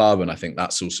to the club, and I think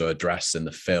that's also addressed in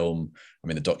the film.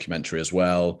 The documentary as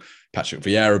well. Patrick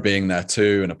Vieira being there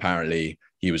too, and apparently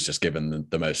he was just given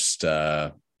the most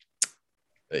the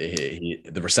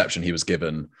reception he was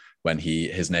given when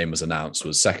his name was announced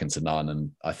was second to none.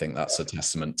 And I think that's a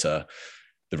testament to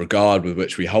the regard with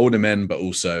which we hold him in, but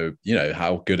also,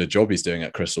 how good a job he's doing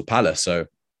at Crystal Palace. So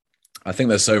I think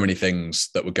there's so many things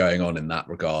that were going on in that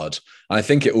regard. And I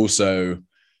think it also,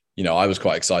 I was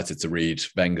quite excited to read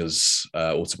Wenger's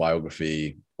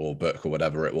autobiography or book or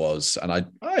whatever it was. And I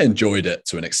enjoyed it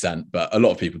to an extent, but a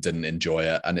lot of people didn't enjoy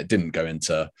it. And it didn't go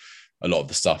into a lot of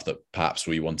the stuff that perhaps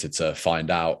we wanted to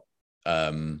find out,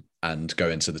 and go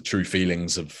into the true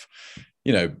feelings of,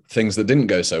 things that didn't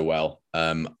go so well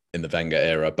in the Wenger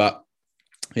era. But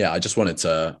yeah, I wanted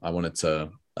to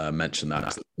mention that.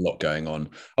 There's a lot going on.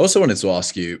 I also wanted to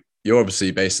ask you, you're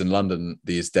obviously based in London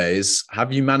these days.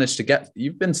 Have you managed to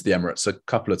you've been to the Emirates a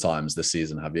couple of times this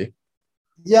season, have you?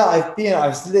 Yeah, I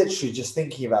was literally just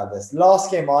thinking about this.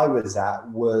 Last game I was at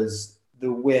was the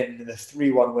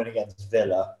 3-1 win against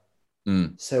Villa.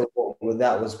 So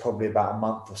that was probably about a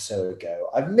month or so ago.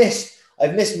 I've missed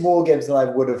more games than I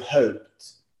would have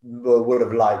hoped, or would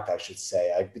have liked, I should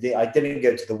say. I didn't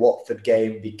go to the Watford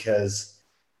game because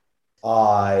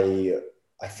I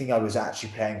think I was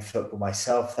actually playing football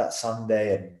myself that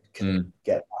Sunday and couldn't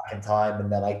get back in time.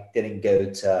 And then I didn't go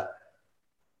to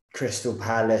Crystal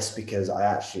Palace because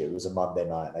it was a Monday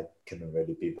night and I couldn't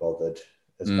really be bothered,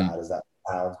 as bad as that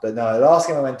sounds. But no, the last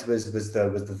game I went to was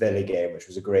the Villa game, which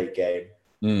was a great game.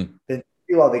 Been to a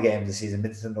few other games this season.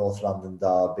 Been to the North London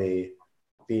derby,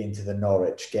 been to the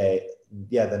Norwich game.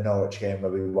 Yeah, the Norwich game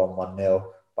where we won 1-0.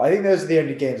 But I think those are the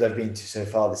only games I've been to so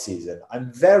far this season.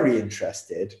 I'm very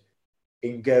interested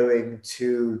in going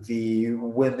to the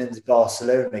women's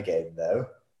Barcelona game, though,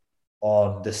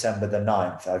 on December the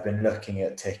 9th. I've been looking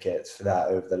at tickets for that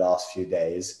over the last few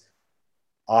days.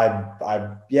 I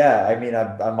might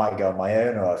go on my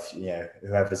own, or if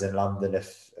whoever's in London,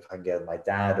 if I can go with my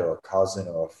dad or a cousin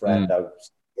or a friend,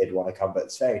 they'd want to come, but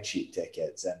it's very cheap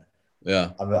tickets. And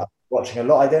yeah, I'm watching a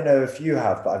lot. I don't know if you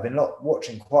have, but I've been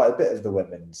watching quite a bit of the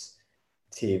women's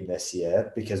team this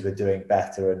year because we're doing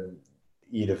better and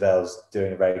Edevel's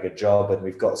doing a very good job and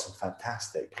we've got some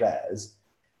fantastic players.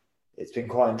 It's been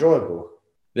quite enjoyable.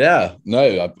 Yeah,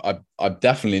 no, I've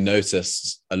definitely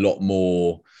noticed a lot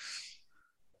more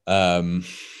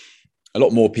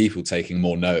people taking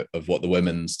more note of what the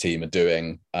women's team are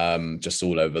doing, just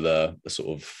all over the sort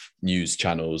of news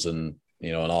channels and,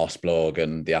 on Arseblog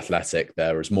and The Athletic.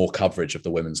 There is more coverage of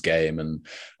the women's game. And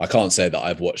I can't say that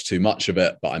I've watched too much of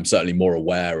it, but I'm certainly more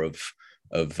aware of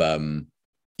the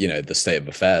state of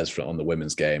affairs on the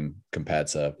women's game compared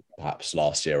to perhaps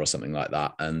last year or something like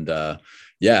that. And I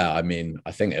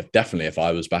think if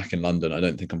I was back in London, I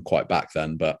don't think I'm quite back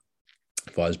then, but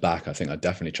if I was back, I think I'd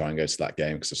definitely try and go to that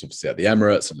game because it's obviously at the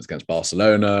Emirates and it's against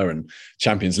Barcelona and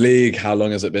Champions League. How long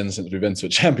has it been since we've been to a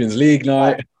Champions League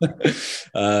night?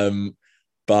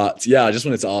 But yeah, I just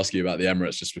wanted to ask you about the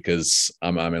Emirates just because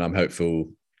I'm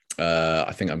hopeful.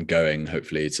 I think I'm going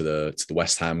hopefully to the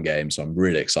West Ham game, so I'm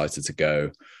really excited to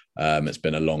go. It's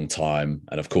been a long time,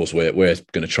 and of course we're going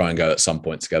to try and go at some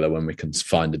point together when we can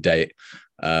find a date.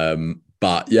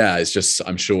 But yeah, it's just,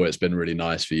 I'm sure it's been really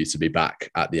nice for you to be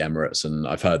back at the Emirates. And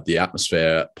I've heard the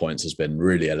atmosphere at points has been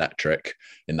really electric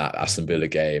in that Aston Villa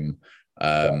game.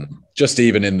 Just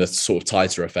even in the sort of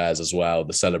tighter affairs as well,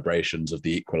 the celebrations of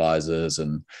the equalisers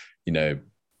and,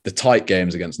 the tight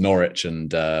games against Norwich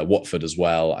and Watford as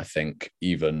well. I think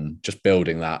even just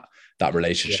building that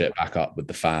relationship back up with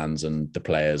the fans and the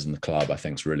players and the club, I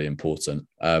think is really important.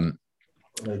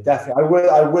 Definitely.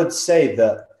 I would say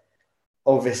that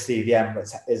obviously the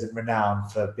Emirates isn't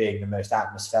renowned for being the most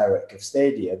atmospheric of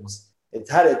stadiums. It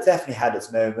definitely had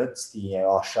its moments. The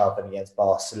Arshavin against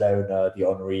Barcelona, the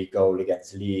Henry goal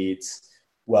against Leeds,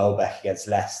 Welbeck against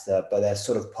Leicester, but there's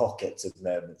sort of pockets of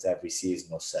moments every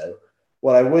season or so.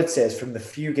 What I would say is from the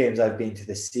few games I've been to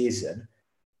this season,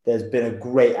 there's been a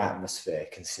great atmosphere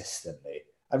consistently.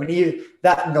 I mean,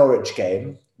 that Norwich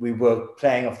game, we were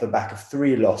playing off the back of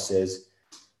 3 losses.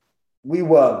 We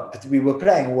were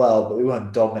playing well, but we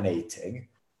weren't dominating.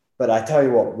 But I tell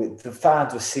you what, the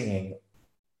fans were singing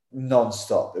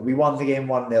non-stop. We won the game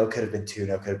 1-0, could have been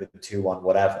 2-0, could have been 2-1,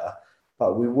 whatever.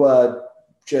 But we were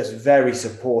just very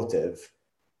supportive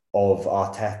of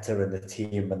Arteta and the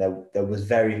team, and there was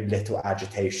very little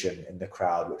agitation in the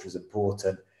crowd, which was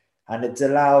important. And it's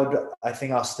allowed, I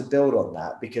think, us to build on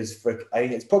that because I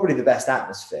think it's probably the best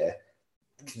atmosphere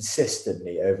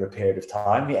consistently over a period of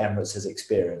time the Emirates has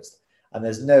experienced. And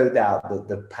there's no doubt that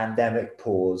the pandemic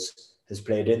pause has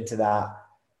played into that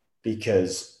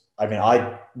because,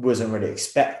 I wasn't really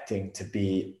expecting to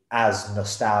be as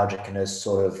nostalgic and as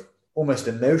sort of almost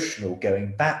emotional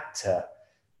going back to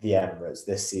the Emirates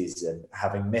this season,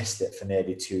 having missed it for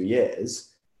nearly 2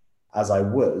 years, as I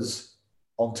was.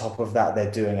 On top of that, they're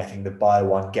doing, I think, the buy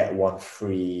one, get one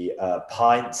free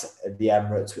pint at the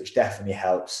Emirates, which definitely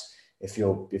helps if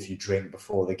you drink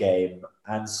before the game.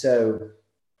 And so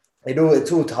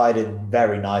it's all tied in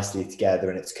very nicely together,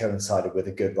 and it's coincided with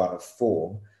a good run of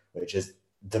form, which is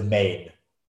the main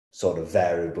sort of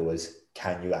variable, is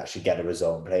can you actually get a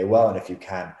result and play well? And if you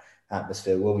can,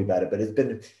 atmosphere will be better. But it's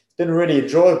been really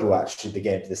enjoyable, actually, the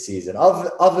games this season,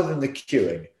 other than the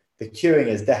queuing. The queuing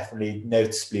is definitely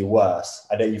noticeably worse.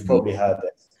 I know you've probably heard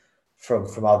this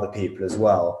from other people as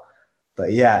well.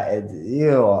 But yeah,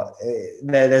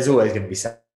 there's always going to be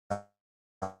some,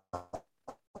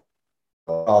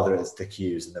 rather it's the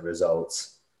queues and the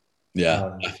results.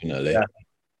 Yeah, definitely.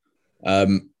 Yeah.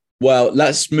 Well,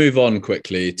 let's move on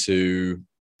quickly to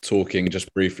talking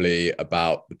just briefly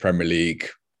about the Premier League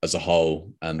as a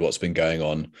whole and what's been going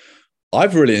on.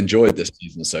 I've really enjoyed this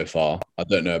season so far. I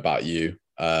don't know about you.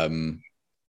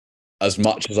 As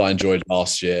much as I enjoyed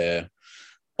last year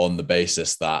on the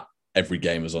basis that every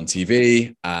game was on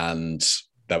TV and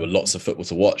there were lots of football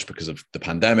to watch because of the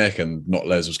pandemic and not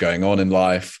loads was going on in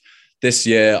life. This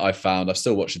year, I've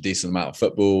still watched a decent amount of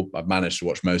football. I've managed to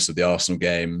watch most of the Arsenal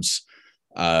games.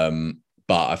 But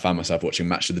I found myself watching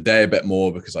Match of the Day a bit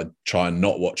more because I try and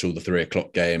not watch all the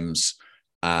 3:00 games.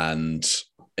 And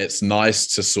it's nice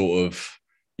to sort of,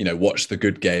 watch the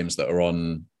good games that are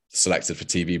on selected for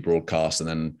TV broadcast and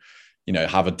then,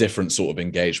 have a different sort of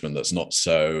engagement that's not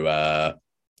so,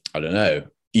 I don't know,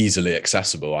 easily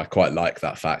accessible. I quite like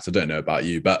that fact. I don't know about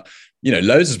you, but,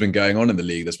 loads has been going on in the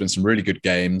league. There's been some really good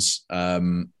games.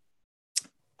 And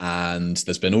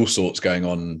there's been all sorts going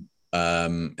on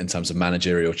in terms of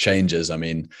managerial changes. I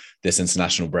mean, this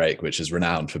international break, which is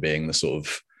renowned for being the sort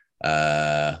of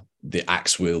the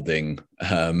axe-wielding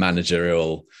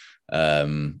managerial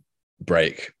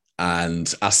break.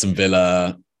 And Aston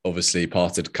Villa obviously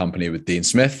parted company with Dean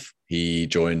Smith. He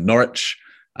joined Norwich,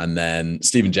 and then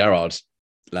Steven Gerrard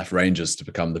left Rangers to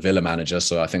become the Villa manager.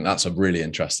 So I think that's a really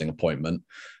interesting appointment.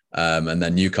 And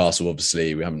then Newcastle,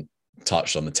 obviously, we haven't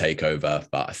touched on the takeover,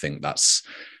 but I think that's,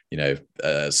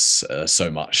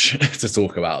 so much to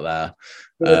talk about there.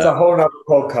 It's a whole other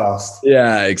podcast.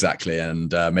 Yeah, exactly.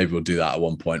 And maybe we'll do that at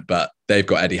one point. But they've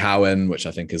got Eddie Howen, which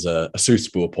I think is a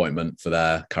suitable appointment for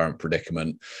their current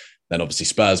predicament. Then obviously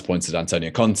Spurs appointed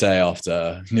Antonio Conte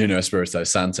after Nuno Espirito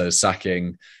Santo's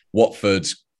sacking. Watford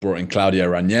brought in Claudio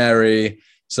Ranieri.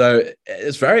 So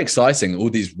it's very exciting. All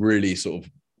these really sort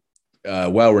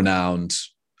of well-renowned,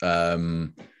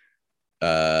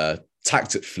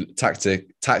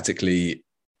 tactically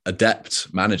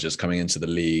adept managers coming into the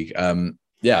league.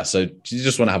 So you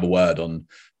just want to have a word on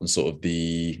sort of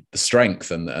the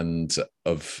strength and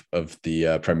of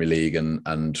the Premier League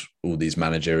and all these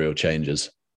managerial changes.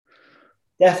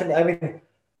 Definitely. I mean,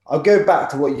 I'll go back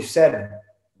to what you said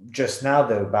just now,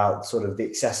 though, about sort of the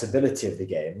accessibility of the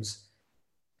games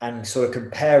and sort of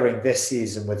comparing this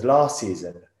season with last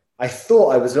season. I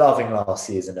thought I was loving last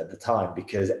season at the time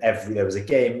because there was a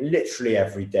game literally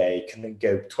every day. Couldn't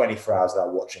go 24 hours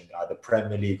without watching either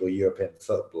Premier League or European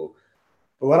football.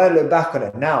 But when I look back on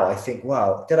it now, I think,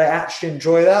 wow, did I actually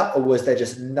enjoy that? Or was there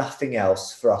just nothing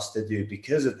else for us to do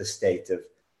because of the state of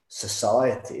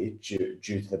society due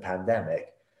to the pandemic?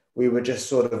 We were just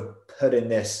sort of put in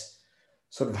this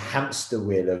sort of hamster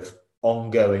wheel of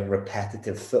ongoing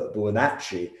repetitive football. And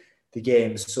actually, the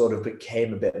game sort of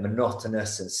became a bit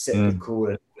monotonous and cyclical.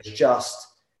 And it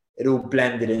all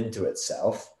blended into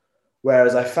itself.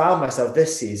 Whereas I found myself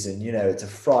this season, it's a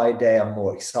Friday. I'm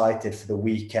more excited for the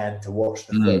weekend to watch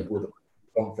the football, the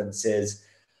conferences.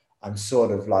 I'm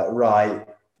sort of like, right,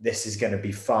 this is going to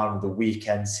be fun. The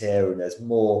weekend's here and there's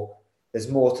more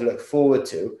to look forward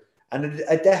to. And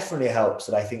it definitely helps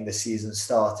that I think the season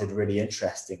started really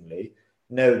interestingly.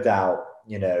 No doubt,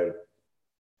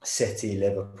 City,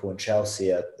 Liverpool and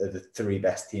Chelsea are the three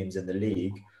best teams in the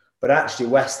league. But actually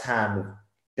West Ham have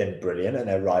been brilliant and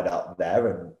they're right up there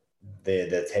and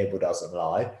the table doesn't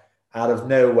lie. Out of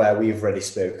nowhere, we've already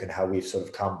spoken how we've sort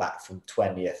of come back from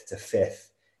 20th to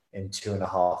 5th in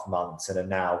 2.5 months and are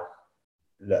now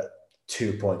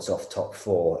 2 points off top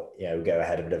four. Go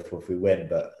ahead of Liverpool if we win,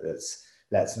 but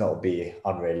let's not be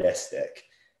unrealistic.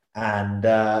 And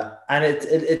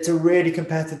it's a really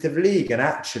competitive league. And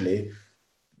actually,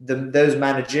 those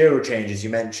managerial changes you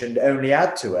mentioned only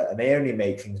add to it, and they only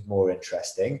make things more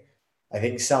interesting. I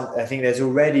think there's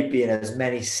already been as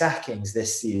many sackings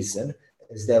this season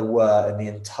as there were in the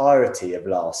entirety of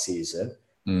last season.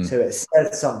 So it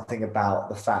says something about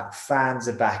the fact fans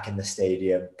are back in the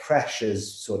stadium, pressure's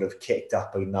sort of kicked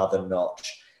up another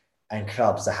notch, and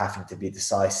clubs are having to be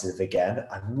decisive again.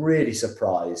 I'm really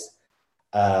surprised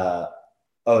Ole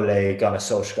Gunnar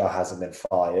Solskjaer hasn't been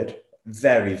fired.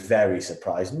 Very, very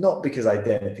surprised. Not because I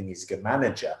don't think he's a good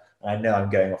manager. And I know I'm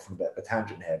going off on a bit of a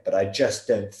tangent here, but I just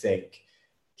don't think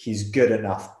he's good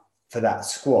enough for that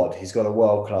squad. He's got a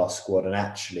world-class squad, and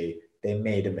actually they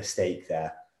made a mistake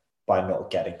there by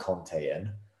not getting Conte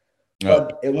in.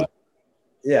 But it was,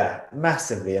 yeah,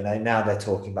 massively. And now they're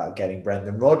talking about getting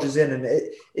Brendan Rodgers in. And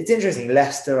it's interesting.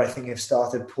 Leicester, I think, have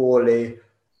started poorly.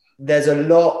 There's a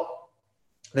lot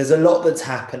that's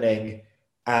happening.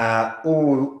 Not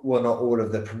all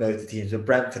of the promoted teams, but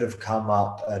Brentford have come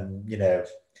up, and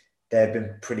they've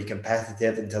been pretty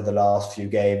competitive until the last few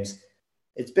games.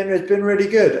 It's been really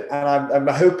good, and I'm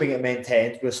hoping it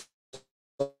maintains.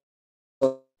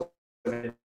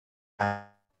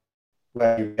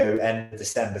 Where you go end of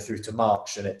December through to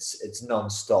March, and it's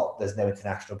non-stop. There's no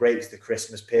international breaks. The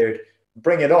Christmas period,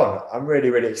 bring it on. I'm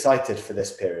really, really excited for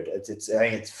this period. I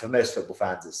think it's for most football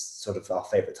fans, it's sort of our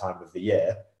favorite time of the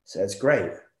year. So it's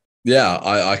great. Yeah,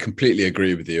 I completely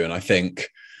agree with you, and I think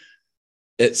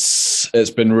it's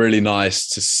been really nice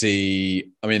to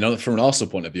see. I mean, from an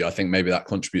Arsenal point of view, I think maybe that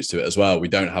contributes to it as well. We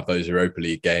don't have those Europa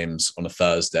League games on a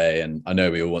Thursday, and I know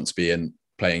we all want to be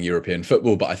playing European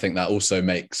football, but I think that also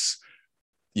makes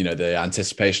the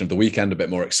anticipation of the weekend a bit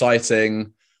more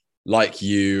exciting. Like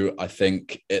you, I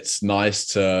think it's nice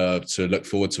to look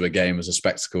forward to a game as a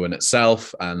spectacle in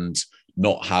itself, and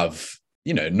not have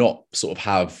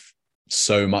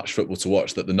so much football to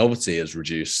watch that the novelty is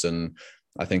reduced. And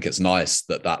I think it's nice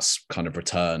that that's kind of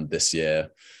returned this year.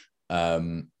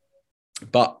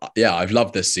 But yeah, I've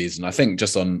loved this season. I think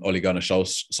just on Ole Gunnar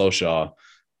Solskjaer,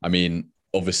 I mean,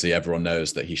 obviously everyone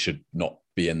knows that he should not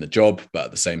be in the job, but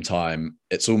at the same time,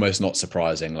 it's almost not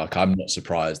surprising. Like, I'm not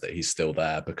surprised that he's still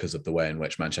there because of the way in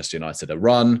which Manchester United are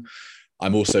run.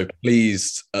 I'm also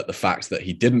pleased at the fact that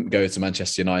he didn't go to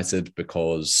Manchester United,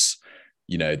 because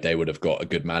they would have got a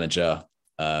good manager.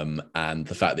 And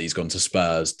the fact that he's gone to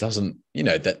Spurs doesn't,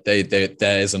 that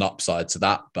there's an upside to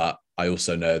that. But I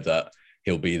also know that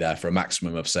he'll be there for a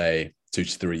maximum of, say, 2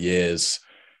 to 3 years.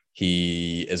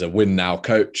 He is a win now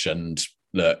coach, and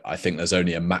look, I think there's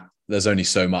only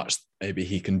so much maybe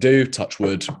he can do, touch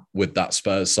wood, with that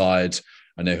Spurs side.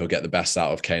 I know he'll get the best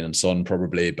out of Kane and Son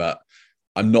probably, but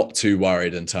I'm not too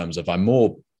worried in terms of,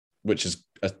 which is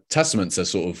a testament to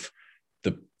sort of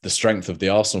the strength of the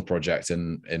Arsenal project,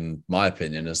 in my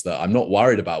opinion, is that I'm not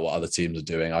worried about what other teams are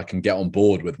doing. I can get on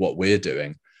board with what we're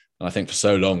doing. And I think for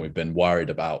so long we've been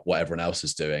worried about what everyone else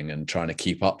is doing and trying to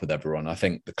keep up with everyone. I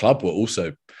think the club were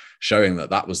also showing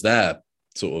that was their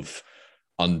sort of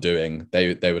undoing.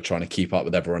 They were trying to keep up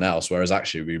with everyone else, whereas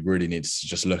actually we really needed to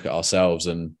just look at ourselves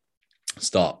and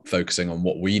start focusing on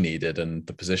what we needed and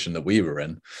the position that we were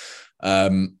in.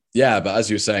 But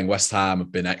as you were saying, West Ham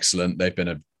have been excellent. They've been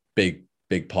a big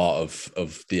part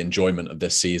of the enjoyment of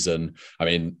this season. I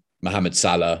mean, Mohamed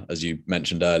Salah, as you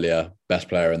mentioned earlier, best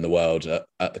player in the world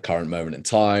at the current moment in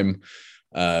time.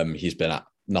 He's been at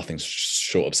nothing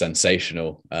short of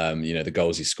sensational. The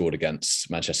goals he scored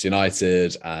against Manchester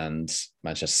United and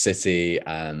Manchester City,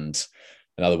 and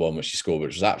another one which he scored,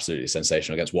 which was absolutely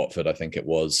sensational against Watford, I think it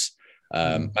was.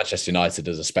 Manchester United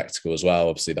as a spectacle as well.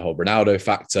 Obviously, the whole Ronaldo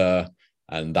factor,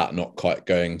 and that not quite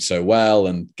going so well,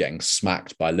 and getting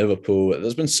smacked by Liverpool.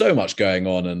 There's been so much going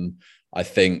on, and I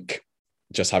think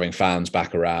just having fans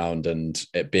back around and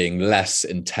it being less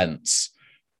intense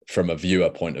from a viewer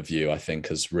point of view, I think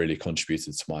has really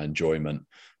contributed to my enjoyment.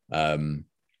 And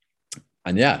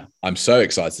yeah, I'm so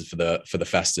excited for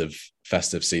the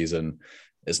festive season.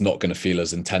 It's not going to feel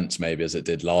as intense maybe as it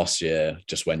did last year,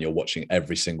 just when you're watching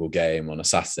every single game on a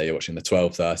Saturday. You're watching the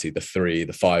 12:30, the 3,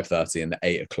 the 5:30, and the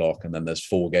 8 o'clock, and then there's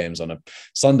 4 games on a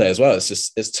Sunday as well.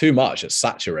 It's too much. It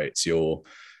saturates your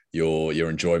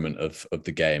enjoyment of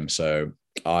the game. So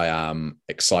I am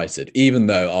excited, even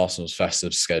though Arsenal's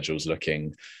festive schedule is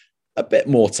looking a bit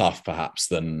more tough perhaps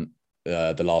than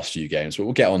the last few games, but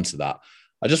we'll get on to that.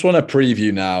 I just want to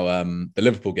preview now the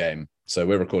Liverpool game. So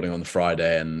we're recording on the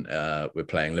Friday, and we're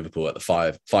playing Liverpool at the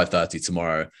 5:30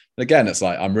 tomorrow. And again, it's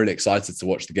like, I'm really excited to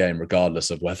watch the game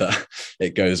regardless of whether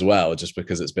it goes well, just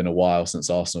because it's been a while since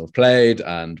Arsenal have played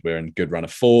and we're in a good run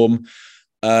of form.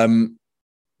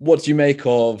 What do you make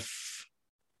of,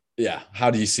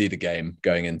 how do you see the game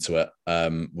going into it?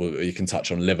 You can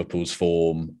touch on Liverpool's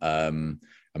form, and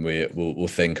we'll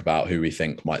think about who we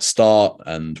think might start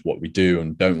and what we do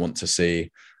and don't want to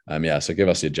see. So give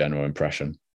us your general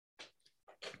impression.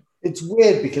 It's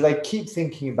weird because I keep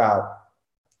thinking about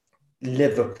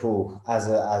Liverpool as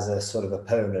a sort of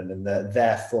opponent and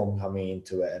their form coming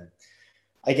into it. And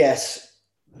I guess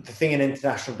the thing an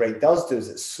international break does do is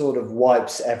it sort of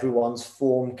wipes everyone's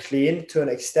form clean to an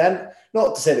extent.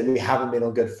 Not to say that we haven't been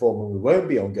on good form and we won't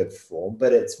be on good form,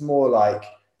 but it's more like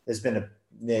there's been a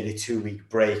nearly 2-week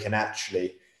break. And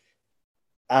actually,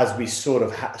 as we sort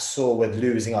of saw with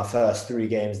losing our first 3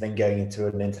 games, then going into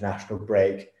an international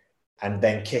break and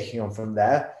then kicking on from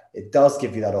there, it does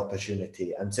give you that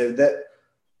opportunity. And so that,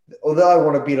 although I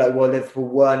want to be like, well, Liverpool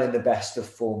weren't in the best of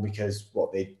form because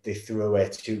they threw away a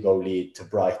 2-goal lead to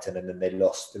Brighton and then they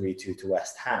lost 3-2 to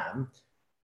West Ham.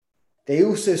 They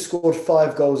also scored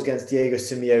 5 goals against Diego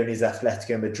Simeone's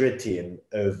Atletico Madrid team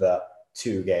over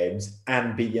 2 games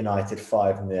and beat United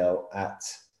 5-0 at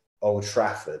Old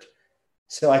Trafford.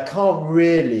 So I can't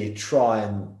really try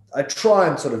and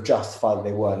sort of justify that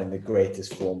they weren't in the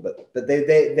greatest form, but they've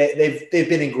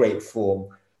been in great form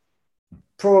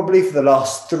probably for the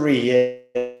last 3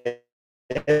 years,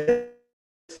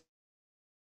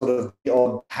 sort of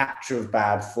on patch of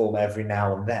bad form every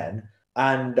now and then.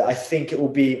 And I think it will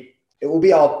be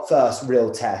our first real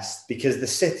test, because the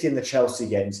City and the Chelsea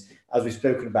games, as we've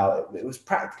spoken about, it was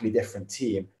practically a different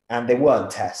team and they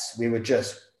weren't tests. We were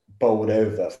just bowled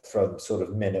over from sort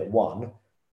of minute 1.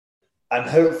 I'm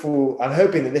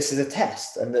hoping that this is a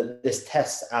test and that this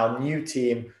tests our new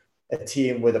team, a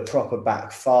team with a proper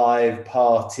back 5.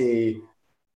 Partey,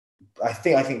 I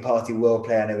think Partey will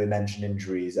play. I know we mentioned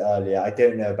injuries earlier. I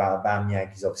don't know about Aubameyang.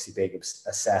 He's obviously being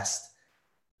assessed,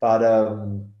 but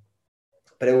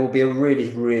it will be a really,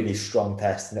 really strong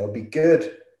test, and it will be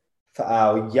good for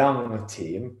our young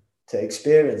team to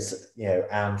experience,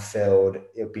 Anfield.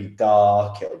 It'll be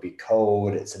dark, it'll be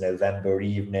cold, it's a November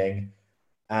evening.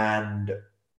 And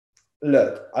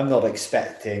look, I'm not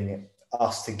expecting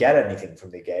us to get anything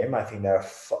from the game. I think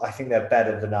they're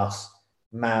better than us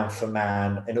man for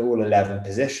man in all 11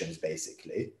 positions,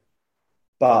 basically.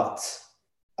 But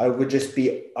I would just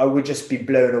be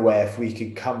blown away if we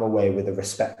could come away with a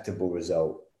respectable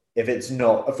result. If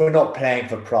we're not playing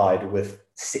for pride with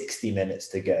 60 minutes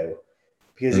to go.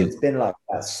 Because it's been like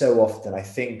that so often. I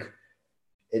think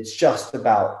it's just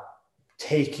about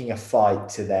taking a fight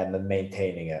to them and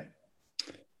maintaining it.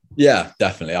 Yeah,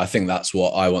 definitely. I think that's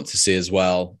what I want to see as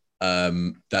well.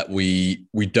 That we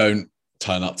don't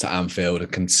turn up to Anfield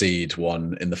and concede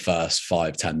one in the first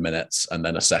 5-10 minutes and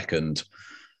then a second.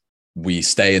 We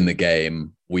stay in the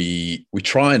game. We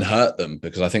try and hurt them,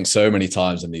 because I think so many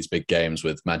times in these big games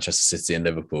with Manchester City and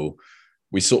Liverpool,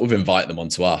 we sort of invite them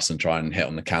onto us and try and hit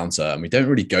on the counter, and we don't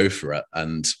really go for it.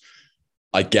 And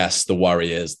I guess the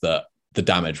worry is that the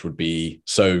damage would be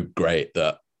so great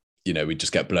that, we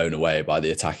just get blown away by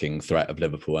the attacking threat of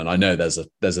Liverpool. And I know there's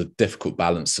a difficult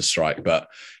balance to strike, but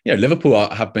Liverpool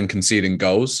have been conceding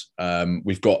goals.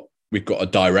 We've got a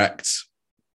direct,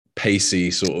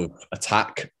 pacey sort of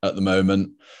attack at the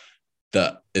moment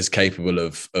that is capable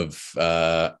of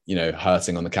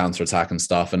hurting on the counter attack and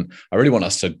stuff. And I really want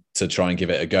us to try and give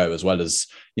it a go, as well as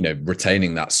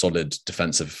retaining that solid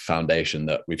defensive foundation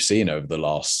that we've seen over the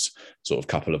last sort of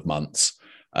couple of months.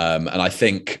 And I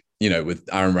think with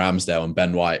Aaron Ramsdale and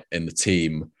Ben White in the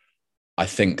team, I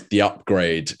think the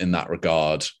upgrade in that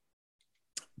regard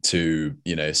to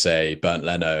say Bernd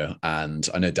Leno, and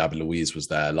I know David Luiz was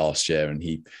there last year and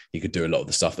he could do a lot of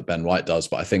the stuff that Ben White does,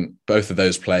 but I think both of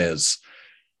those players,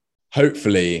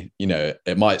 hopefully,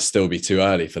 it might still be too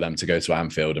early for them to go to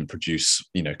Anfield and produce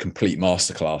complete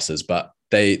masterclasses, but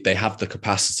they have the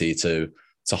capacity to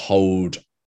hold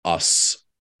us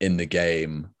in the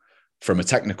game from a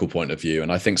technical point of view.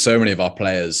 And I think so many of our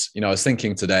players, I was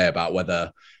thinking today about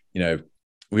whether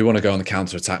we want to go on the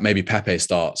counter attack, maybe Pepe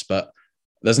starts, but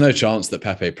there's no chance that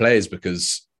Pepe plays,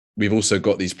 because we've also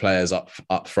got these players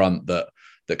up front that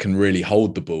can really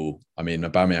hold the ball. I mean,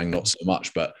 Aubameyang not so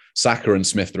much, but Saka and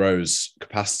Smith Rowe's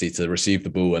capacity to receive the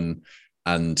ball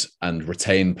and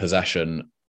retain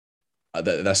possession,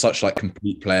 they're such like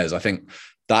complete players. I think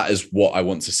that is what I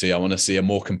want to see. I want to see a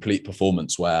more complete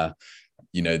performance where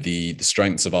the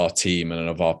strengths of our team and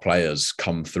of our players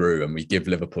come through, and we give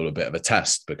Liverpool a bit of a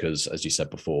test, because, as you said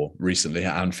before, recently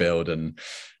at Anfield and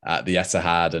at the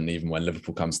Etihad, and even when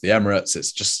Liverpool comes to the Emirates,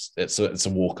 it's a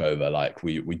walkover. Like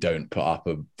we don't put up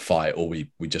a fight, or we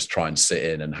just try and sit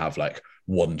in and have like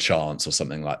one chance or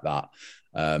something like that.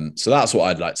 So that's what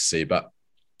I'd like to see. But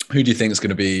who do you think is going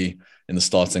to be in the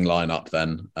starting lineup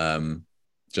then?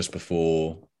 Just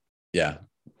before, yeah.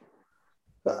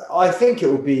 I think it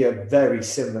will be a very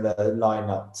similar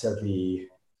lineup to the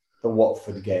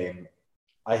Watford game.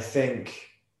 I think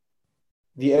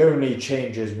the only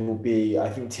changes will be, I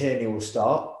think Tierney will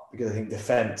start, because I think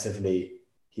defensively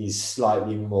he's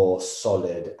slightly more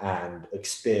solid and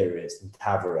experienced than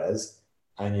Tavares,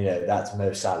 and that's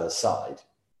Mo Salah's side.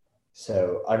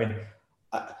 So, I mean,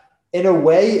 in a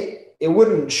way, it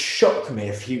wouldn't shock me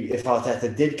if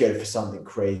Arteta did go for something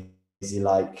crazy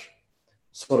like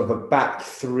sort of a back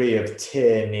three of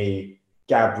Tierney,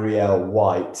 Gabriel,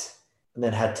 White, and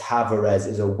then had Tavares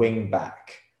as a wing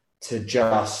back to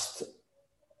just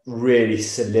really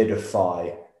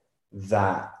solidify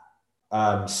that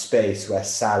space where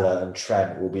Salah and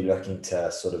Trent will be looking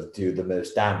to sort of do the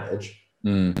most damage.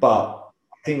 But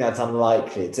I think that's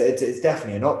unlikely. It's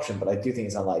definitely an option, but I do think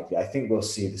it's unlikely. I think we'll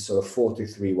see the sort of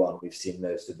 4-2-3-1 we've seen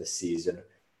most of the season,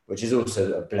 which is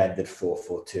also a blended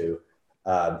 4-4-2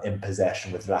 in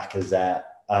possession with Lacazette.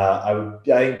 I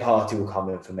think Partey will come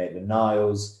in for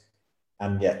Maitland-Niles,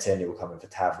 and Tierney will come in for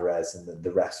Tavares, and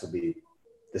the rest will be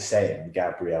the same: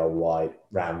 Gabriel, White,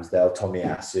 Ramsdale,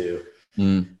 Tomiyasu,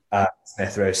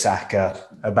 Smith Rowe, Saka,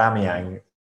 Aubameyang,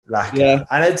 Laka,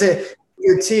 and it's a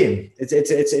good team.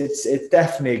 It's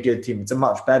definitely a good team. It's a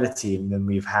much better team than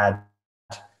we've had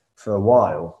for a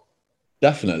while.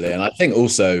 Definitely, and I think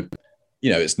also,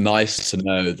 it's nice to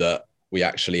know that we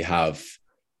actually have,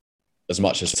 as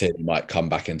much as Tierney might come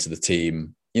back into the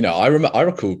team. I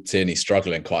recall Tierney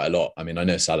struggling quite a lot. I mean, I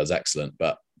know Salah's excellent,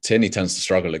 but Tierney tends to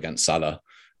struggle against Salah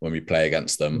when we play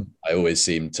against them. I always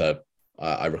seem to,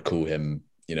 I recall him,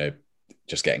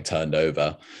 just getting turned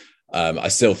over. I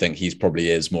still think he's probably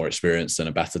is more experienced and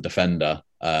a better defender.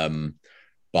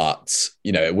 But,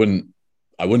 I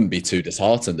wouldn't be too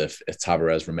disheartened if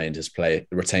Tavares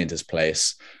retained his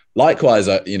place. Likewise,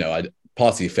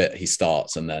 Partey fit, he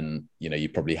starts, and then, you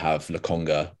probably have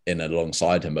Lokonga in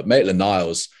alongside him. But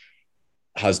Maitland-Niles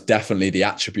has definitely the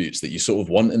attributes that you sort of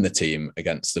want in the team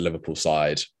against the Liverpool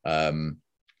side.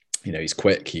 He's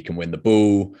quick, he can win the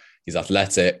ball, he's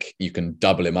athletic, you can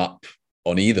double him up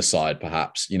on either side,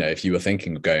 perhaps. If you were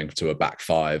thinking of going to a back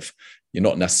five, you're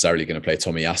not necessarily going to play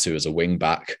Tomiyasu as a wing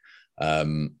back.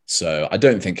 So I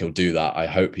don't think he'll do that. I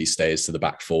hope he stays to the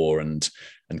back four and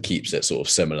keeps it sort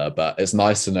of similar. But it's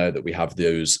nice to know that we have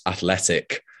those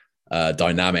athletic,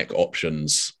 dynamic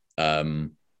options.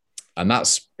 And that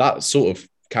sort of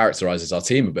characterizes our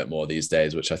team a bit more these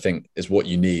days, which I think is what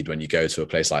you need when you go to a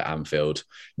place like Anfield.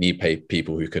 You need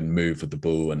people who can move with the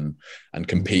ball and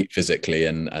compete physically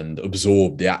and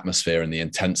absorb the atmosphere and the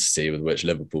intensity with which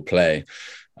Liverpool play.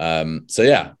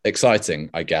 Exciting,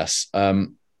 I guess.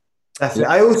 Definitely.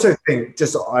 I also think,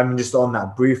 I'm just on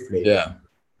that briefly. Yeah.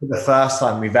 For the first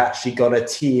time, we've actually got a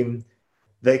team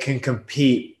that can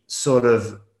compete sort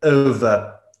of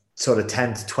over sort of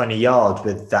 10 to 20 yards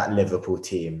with that Liverpool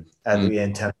team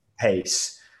in terms of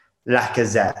pace.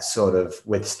 Lacazette sort of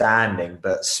withstanding,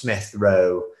 but Smith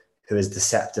Rowe, who is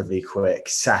deceptively quick,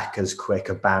 Saka's quick,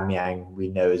 Aubameyang, we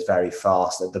know, is very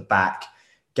fast at the back.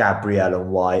 Gabriel and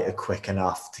White are quick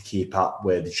enough to keep up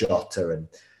with Jota and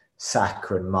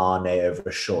Saka and Mane over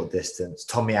a short distance.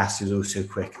 Tomiyasu is also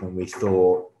quicker than we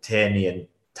thought. Tierney and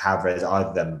Tavares, either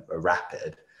of them are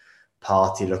rapid.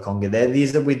 Partey,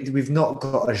 Lokonga. We've not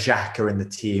got a Xhaka in the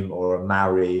team, or a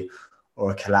Mauri,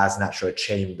 or a Kolasinac, or a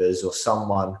Chambers, or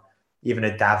someone, even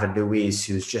a David Luiz,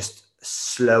 who's just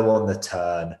slow on the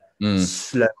turn,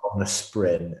 slow on the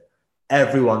sprint.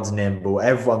 Everyone's nimble,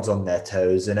 everyone's on their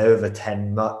toes, and over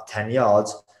 10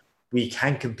 yards, we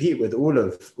can compete with all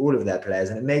of their players,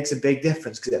 and it makes a big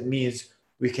difference because it means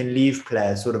we can leave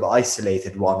players sort of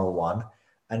isolated one-on-one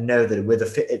and know that with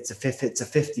it's a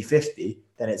 50-50,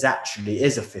 then it actually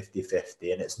is a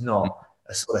 50-50, and it's not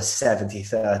a sort of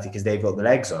 70-30 because they've got the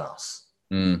legs on us.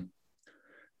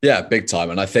 Yeah, big time.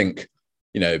 And I think,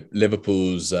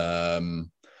 Liverpool's, they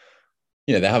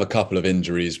have a couple of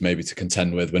injuries maybe to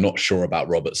contend with. We're not sure about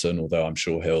Robertson, although I'm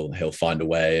sure he'll find a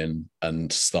way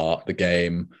and start the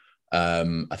game.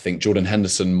 I think Jordan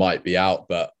Henderson might be out,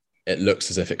 but it looks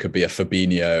as if it could be a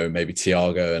Fabinho, maybe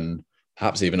Thiago, and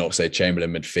perhaps even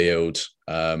Oxlade-Chamberlain midfield.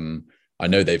 I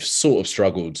know they've sort of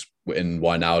struggled in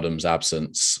Wijnaldum's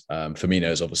absence.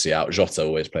 Firmino's obviously out. Jota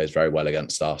always plays very well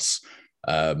against us.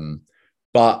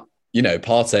 But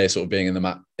Partey sort of being in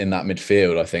that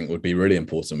midfield, I think, would be really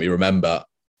important. We remember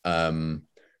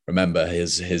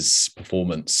his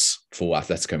performance for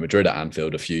Atletico Madrid at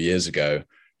Anfield a few years ago.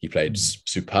 He played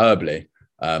superbly.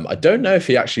 I don't know if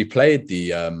he actually played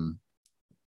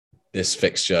this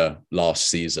fixture last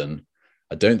season.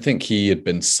 I don't think he had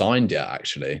been signed yet,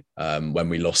 actually, when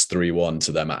we lost 3-1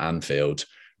 to them at Anfield.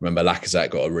 Remember, Lacazette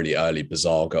got a really early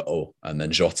bizarre goal, and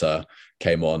then Jota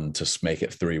came on to make it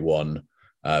 3-1.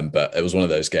 But it was one of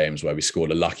those games where we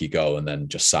scored a lucky goal and then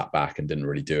just sat back and didn't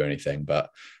really do anything. But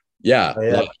yeah.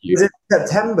 Was it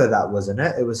September, that wasn't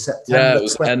it? It was September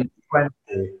 2020.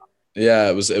 Yeah,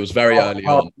 it was very early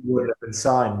on. Would have been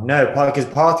signed. No, because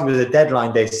Partey was a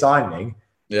deadline day signing.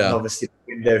 Yeah. And obviously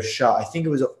the window shut. I think it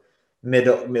was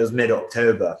it was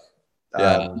mid-October.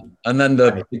 Yeah. And then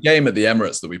the game at the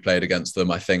Emirates that we played against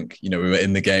them, I think, we were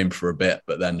in the game for a bit,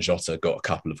 but then Jota got a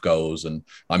couple of goals, and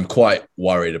I'm quite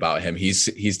worried about him.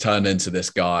 He's turned into this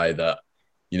guy that,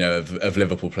 of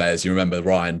Liverpool players, you remember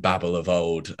Ryan Babel of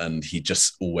old, and he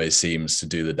just always seems to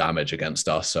do the damage against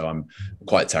us. So I'm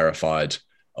quite terrified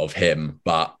of him,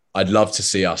 but I'd love to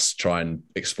see us try and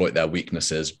exploit their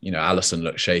weaknesses. Alisson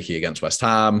looked shaky against West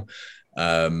Ham.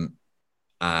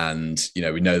 And,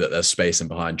 we know that there's space in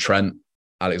behind Trent,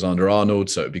 Alexander-Arnold.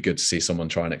 So it'd be good to see someone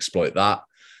try and exploit that,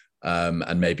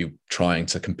 and maybe trying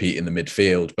to compete in the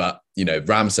midfield. But,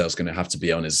 Ramsdale's going to have to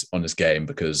be on his game,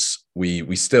 because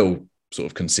we still sort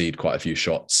of concede quite a few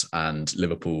shots, and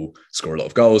Liverpool score a lot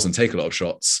of goals and take a lot of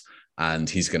shots. And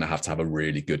he's going to have a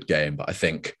really good game. But I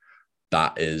think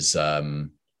that is,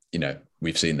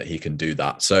 we've seen that he can do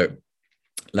that. So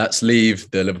let's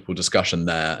leave the Liverpool discussion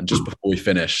there. And just before we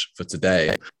finish for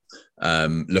today,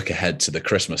 look ahead to the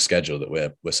Christmas schedule that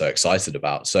we're so excited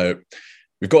about. So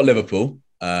we've got Liverpool.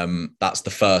 That's the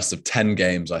first of 10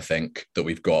 games, I think, that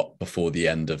we've got before the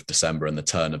end of December and the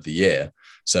turn of the year.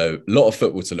 So a lot of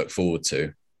football to look forward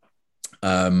to.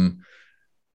 Got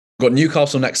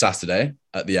Newcastle next Saturday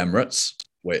at the Emirates,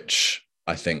 which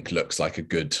I think looks like a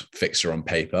good fixture on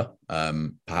paper.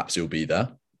 Perhaps you'll be there.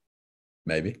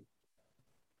 Maybe.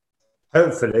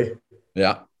 Hopefully.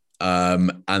 Yeah.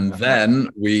 And then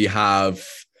we've got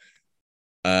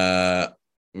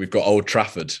Old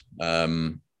Trafford.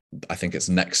 I think it's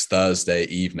next Thursday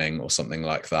evening or something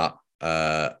like that.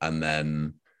 And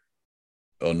then,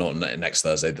 or not next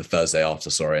Thursday, the Thursday after,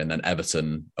 sorry. And then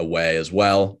Everton away as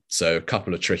well. So a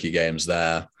couple of tricky games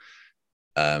there.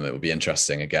 It will be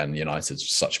interesting. Again, United's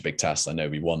such a big test. I know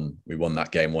we won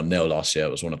that game 1-0 last year.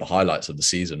 It was one of the highlights of the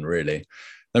season, really.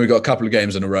 Then we've got a couple of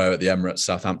games in a row at the Emirates,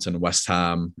 Southampton and West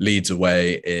Ham, Leeds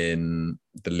away in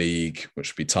the league, which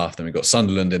would be tough. Then we've got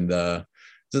Sunderland in the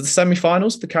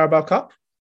semi-finals of the Carabao Cup?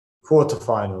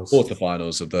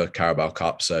 Quarterfinals of the Carabao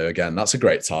Cup. So again, that's a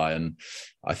great tie. And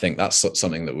I think that's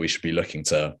something that we should be looking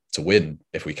to win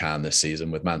if we can this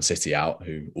season, with Man City out,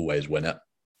 who always win it.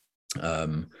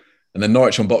 And then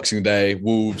Norwich on Boxing Day,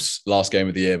 Wolves, last game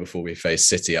of the year before we face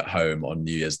City at home on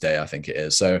New Year's Day, I think it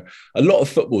is. So a lot of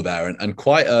football there, and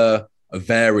quite a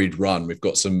varied run. We've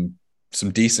got some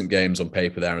decent games on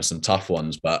paper there and some tough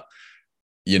ones. But,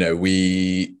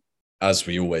 as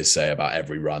we always say about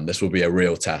every run, this will be a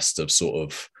real test of sort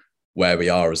of where we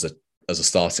are as a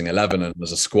starting 11 and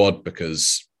as a squad,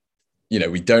 because,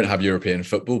 we don't have European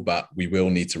football, but we will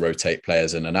need to rotate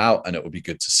players in and out. And it will be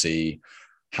good to see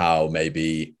how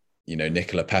maybe,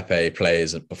 Nicola Pepe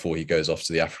plays before he goes off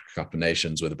to the Africa Cup of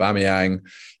Nations with Aubameyang.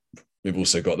 We've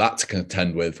also got that to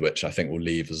contend with, which I think we'll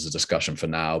leave as a discussion for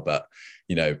now. But,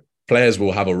 players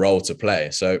will have a role to play.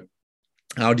 So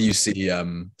how do you see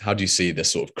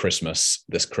this sort of Christmas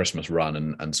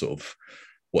run, and sort of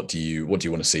what do you want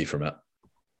to see from it?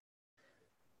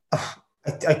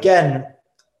 Again,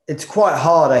 it's quite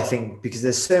hard, I think, because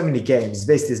there's so many games,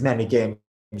 basically as many games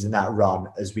in that run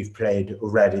as we've played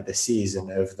already this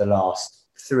season over the last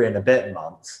 3 and a bit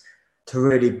months, to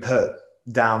really put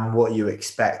down what you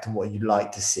expect and what you'd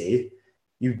like to see.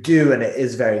 You do, and it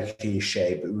is very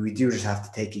cliche, but we do just have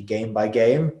to take it game by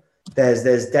game.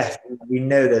 There's definitely, we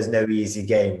know there's no easy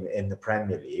game in the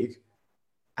Premier League.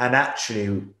 And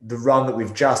actually, the run that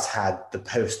we've just had, the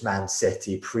post-Man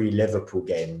City, pre-Liverpool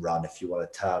game run, if you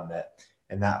want to term it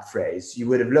in that phrase, you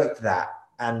would have looked at that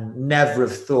and never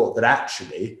have thought that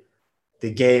actually the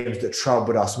games that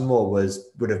troubled us more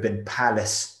would have been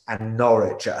Palace and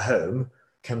Norwich at home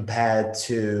compared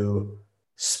to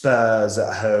Spurs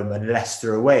at home and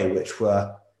Leicester away, which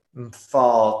were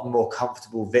far more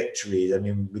comfortable victories. I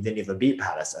mean, we didn't even beat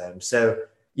Palace at home. So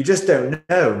you just don't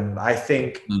know. I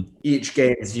think each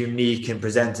game is unique and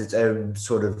presents its own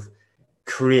sort of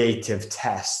creative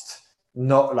test.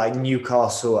 Not like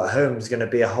Newcastle at home is going to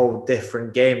be a whole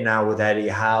different game now with Eddie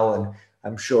Howe, and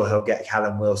I'm sure he'll get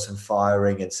Callum Wilson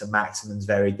firing, and St. Maximin's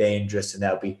very dangerous, and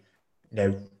they'll be,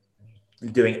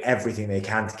 doing everything they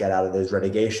can to get out of those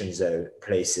relegation zone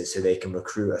places so they can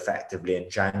recruit effectively in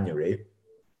January.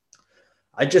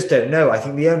 I just don't know. I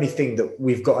think the only thing that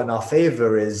we've got in our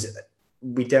favour is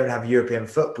we don't have European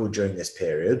football during this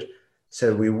period,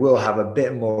 so we will have a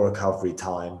bit more recovery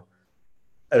time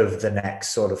over the next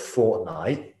sort of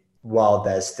fortnight, while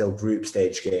there's still group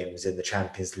stage games in the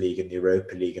Champions League and the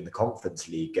Europa League and the Conference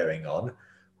League going on,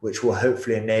 which will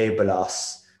hopefully enable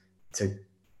us to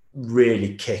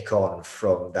really kick on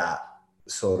from that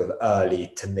sort of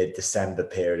early to mid-December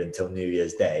period until New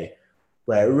Year's Day,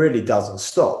 where it really doesn't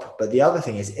stop. But the other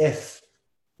thing is, if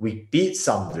we beat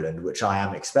Sunderland, which I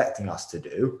am expecting us to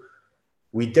do,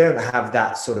 we don't have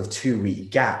that sort of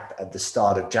 2-week gap at the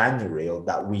start of January, or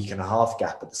that week and a half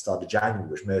gap at the start of January,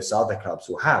 which most other clubs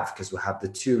will have, because we'll have the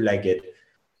 2-legged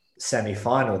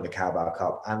semi-final in the Carabao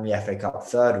Cup and the FA Cup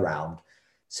third round.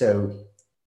 So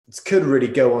it could really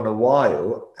go on a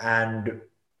while, and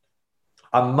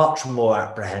I'm much more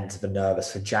apprehensive and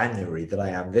nervous for January than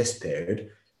I am this period,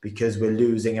 because we're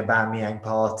losing Aubameyang,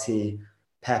 Partey,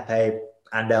 Pepe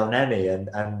and El Neni,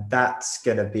 and that's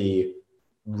going to be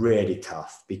really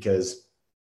tough, because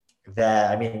look,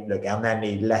 El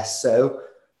Neni less so,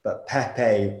 but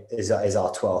Pepe is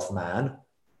our 12th man,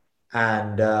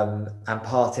 and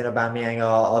Partey and Aubameyang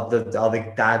are the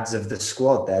dads of the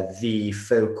squad. They're the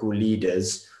focal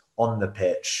leaders on the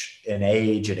pitch in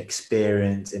age and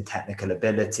experience, in technical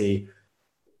ability,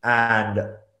 and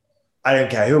I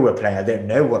don't care who we're playing. I don't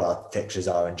know what our fixtures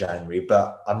are in January,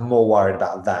 but I'm more worried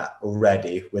about that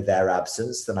already with their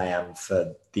absence than I am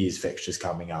for these fixtures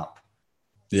coming up.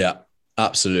 Yeah,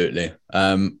 absolutely.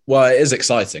 Well, it is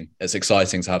exciting. It's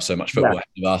exciting to have so much football ahead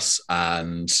of us,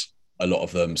 and a lot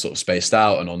of them sort of spaced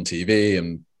out and on TV,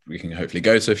 and we can hopefully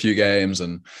go to a few games.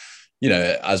 And,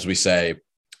 as we say,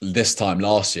 this time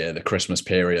last year, the Christmas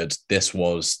period, this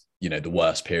was, the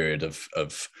worst period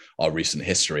of our recent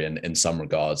history. And in some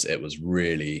regards, it was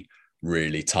really,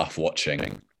 really tough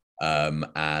watching.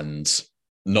 And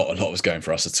not a lot was going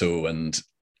for us at all. And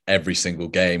every single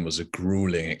game was a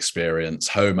grueling experience,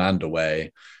 home and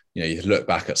away. You look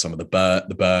back at some of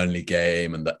the Burnley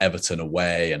game and the Everton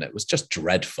away, and it was just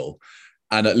dreadful.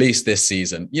 And at least this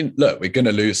season, we're going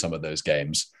to lose some of those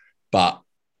games, but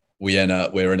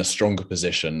we're in a stronger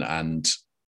position, and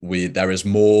there is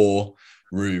more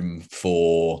room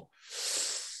for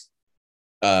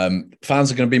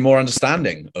fans are going to be more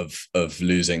understanding of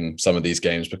losing some of these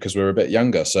games because we're a bit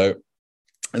younger. So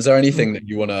is there anything that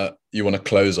you want to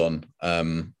close on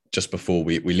just before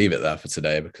we leave it there for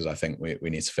today, because I think we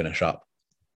need to finish up?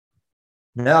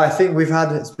 No, I think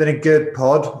it's been a good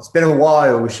pod. It's been a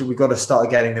while. We've got to start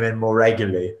getting them in more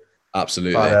regularly.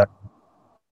 Absolutely.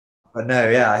 But no,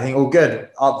 yeah, I think all good.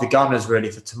 Up the Gunners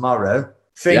really for tomorrow.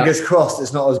 Fingers crossed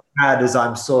it's not as bad as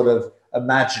I'm sort of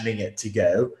imagining it to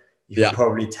go. You can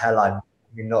probably tell I'm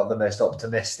not the most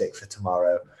optimistic for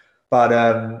tomorrow.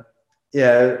 But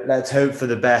let's hope for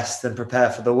the best and prepare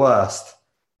for the worst.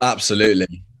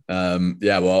 Absolutely.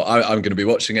 Well, I'm going to be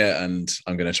watching it, and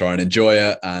I'm going to try and enjoy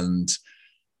it. And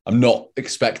I'm not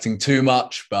expecting too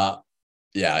much, but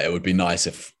yeah, it would be nice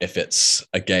if it's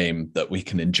a game that we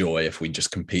can enjoy, if we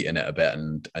just compete in it a bit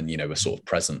and we're sort of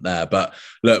present there. But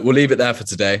look, we'll leave it there for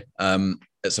today.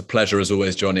 It's a pleasure as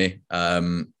always, Johnny.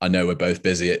 I know we're both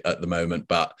busy at the moment,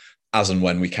 but as and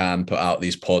when we can put out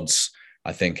these pods,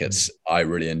 I think I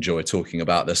really enjoy talking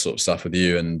about this sort of stuff with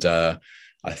you. And I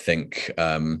think,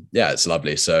 it's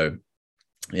lovely. So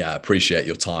yeah, appreciate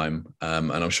your time.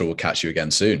 And I'm sure we'll catch you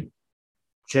again soon.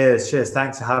 Cheers.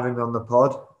 Thanks for having me on the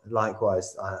pod.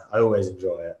 Likewise, I always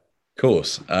enjoy it. Of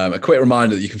course. A quick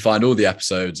reminder that you can find all the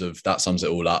episodes of That Sums It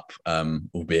All Up,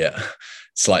 albeit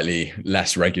slightly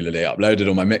less regularly uploaded,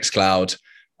 on my Mixcloud.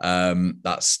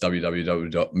 That's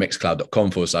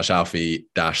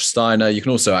www.mixcloud.com/Alfie-Steiner. You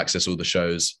can also access all the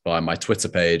shows via my Twitter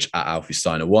page at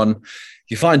AlfieSteiner1.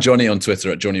 You find Johnny on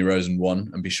Twitter at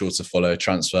JohnnyRosen1, and be sure to follow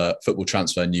Football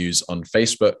Transfer News on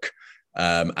Facebook,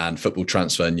 and Football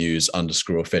Transfer News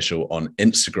 _official on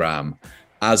Instagram.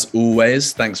 As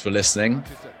always, thanks for listening.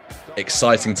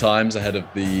 Exciting times ahead of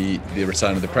the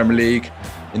return of the Premier League.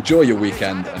 Enjoy your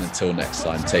weekend, and until next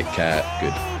time, take care.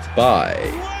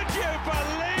 Goodbye.